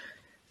dogs.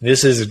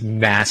 This is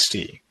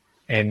nasty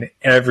in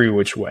every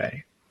which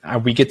way.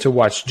 We get to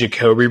watch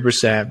Jacoby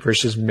Brissett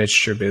versus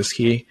Mitch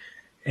Trubisky,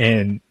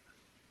 and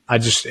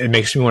it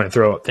makes me want to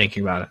throw up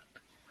thinking about it.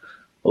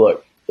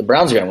 Look, the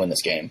Browns are going to win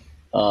this game.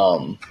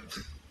 I'm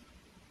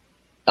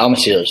a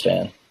Steelers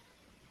fan.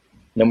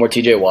 No more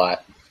TJ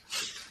Watt.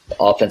 The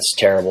offense is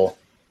terrible.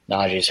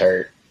 Najee's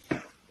hurt.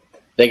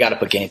 They got to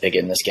put Kenny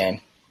Pickett in this game.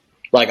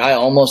 Like, I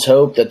almost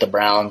hope that the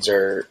Browns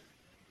are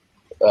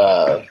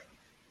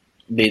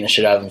beating the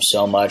shit out of him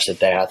so much that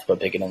they have to put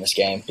Pickett in this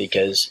game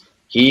because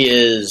he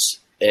is,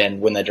 and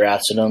when they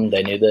drafted him,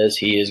 they knew this,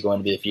 he is going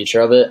to be the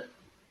future of it.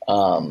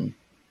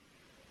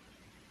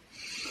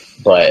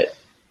 But,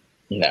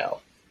 no.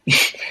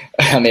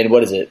 I mean,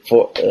 what is it?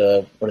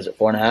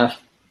 4.5?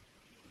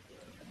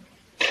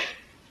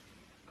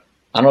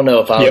 I don't know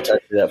if I would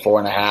touch it at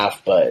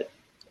 4.5, but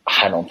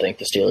I don't think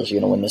the Steelers are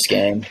going to win this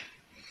game,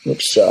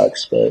 which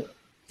sucks. But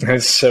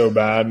it's so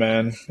bad,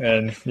 man.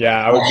 And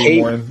yeah, I would be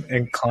more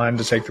inclined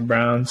to take the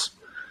Browns.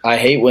 I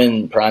hate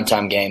when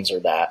primetime games are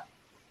that.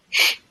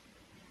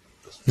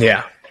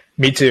 Yeah,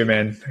 me too,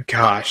 man.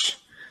 Gosh.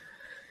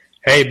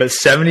 Hey, but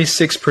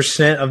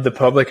 76% of the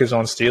public is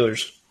on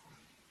Steelers.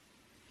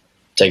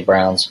 Take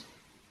Browns.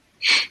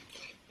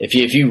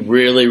 If you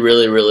really,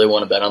 really, really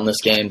want to bet on this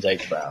game,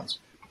 take the Browns.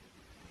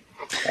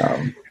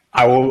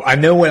 I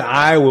know what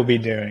I will be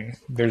doing.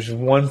 There's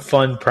one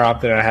fun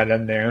prop that I had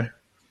in there.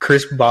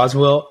 Chris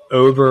Boswell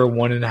over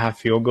 1.5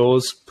 field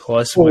goals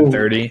plus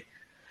 130.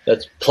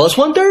 That's plus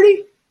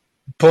 130?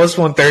 Plus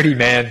 130,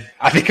 man.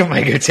 I think I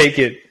might go take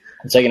it.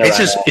 I'm taking it It's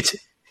right just now.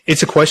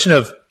 it's a question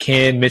of,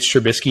 can Mitch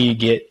Trubisky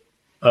get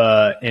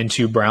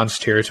into Browns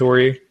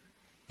territory?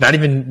 I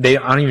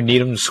don't even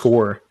need him to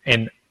score.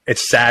 And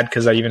it's sad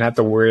because I even have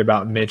to worry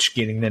about Mitch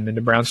getting them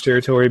into Browns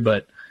territory.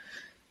 But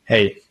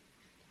hey,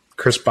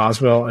 Chris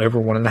Boswell over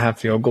 1.5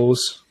 field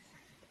goals.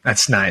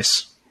 That's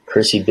nice.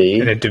 Chrissy B.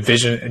 In a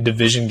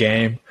division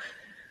game.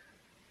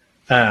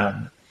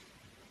 But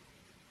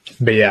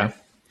yeah,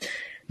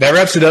 that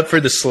wraps it up for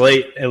the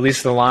slate, at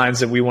least the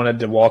lines that we wanted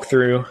to walk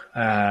through.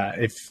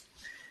 There's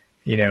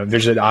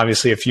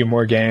obviously a few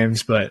more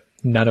games, but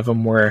none of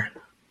them were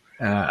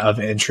of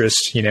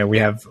interest. We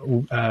have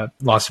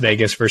Las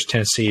Vegas versus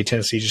Tennessee.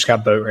 Tennessee just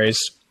got boat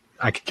raced.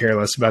 I could care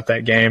less about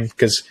that game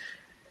because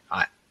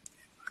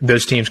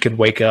those teams could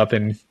wake up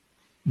and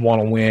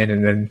want to win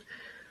and then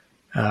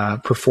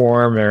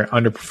perform or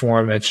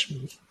underperform.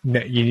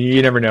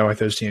 You never know with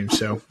those teams,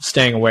 so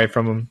staying away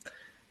from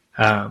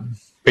them.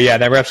 But yeah,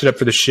 that wraps it up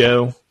for the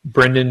show.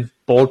 Brendan,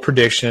 bold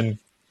prediction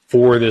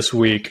for this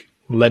week.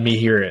 Let me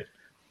hear it.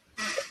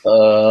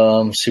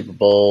 Super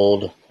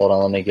bold. Hold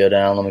on, let me go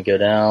down.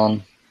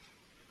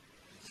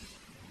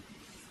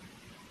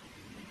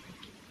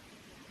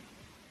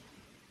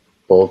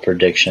 Bold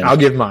prediction. I'll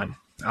give mine.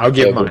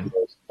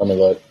 Let me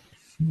look.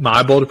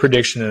 My bold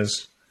prediction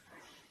is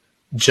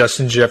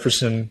Justin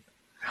Jefferson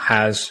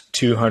has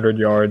 200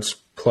 yards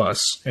plus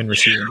in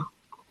receiving.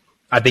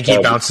 I think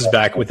he bounces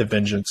back with a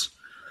vengeance.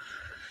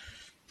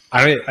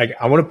 I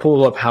want to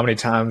pull up how many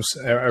times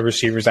a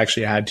receiver's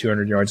actually had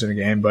 200 yards in a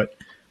game, but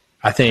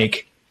I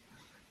think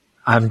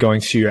I'm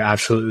going to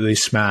absolutely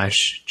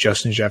smash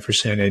Justin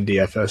Jefferson in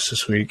DFS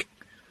this week.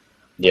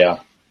 Yeah,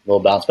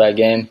 little bounce back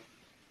game.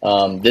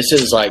 This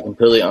is like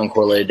completely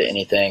uncorrelated to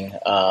anything,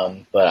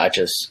 but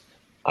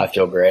I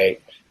feel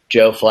great.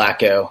 Joe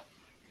Flacco,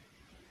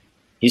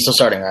 he's still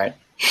starting, right?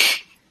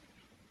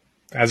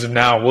 As of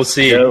now, we'll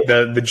see.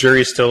 The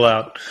jury's still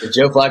out. If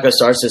Joe Flacco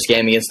starts this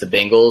game against the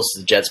Bengals,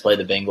 the Jets play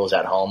the Bengals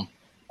at home.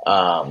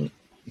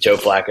 Joe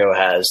Flacco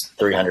has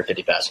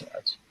 350 passing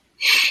yards.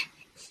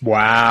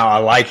 Wow, I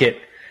like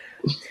it.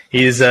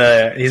 He's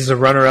a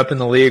runner-up in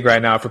the league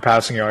right now for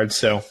passing yards,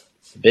 so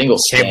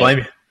Bengals can't blame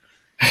you.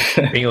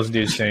 Bengals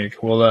do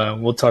stink.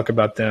 We'll talk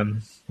about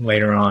them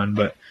later on,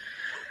 but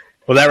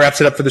that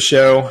wraps it up for the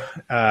show.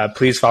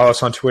 Please follow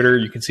us on Twitter.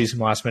 You can see some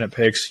last-minute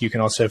picks. You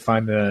can also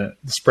find the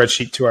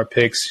spreadsheet to our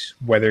picks,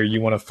 whether you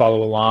want to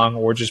follow along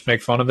or just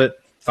make fun of it,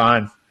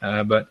 fine.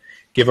 But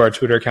give our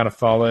Twitter account a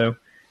follow.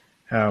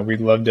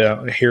 We'd love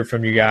to hear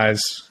from you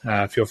guys.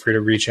 Feel free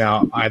to reach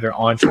out either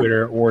on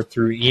Twitter or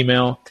through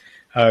email.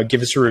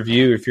 Give us a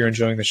review if you're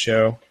enjoying the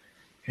show.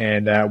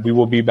 And we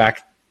will be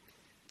back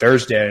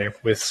Thursday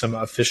with some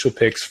official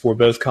picks for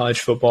both college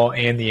football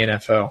and the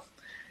NFL.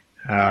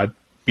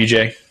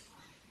 BJ,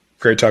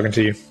 great talking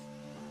to you.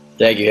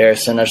 Thank you,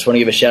 Harrison. I just want to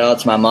give a shout out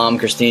to my mom,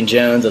 Christine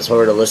Jones. I told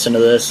her to listen to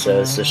this,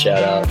 so it's a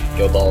shout out.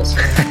 Go Balls.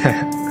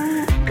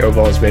 Go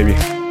Balls, baby.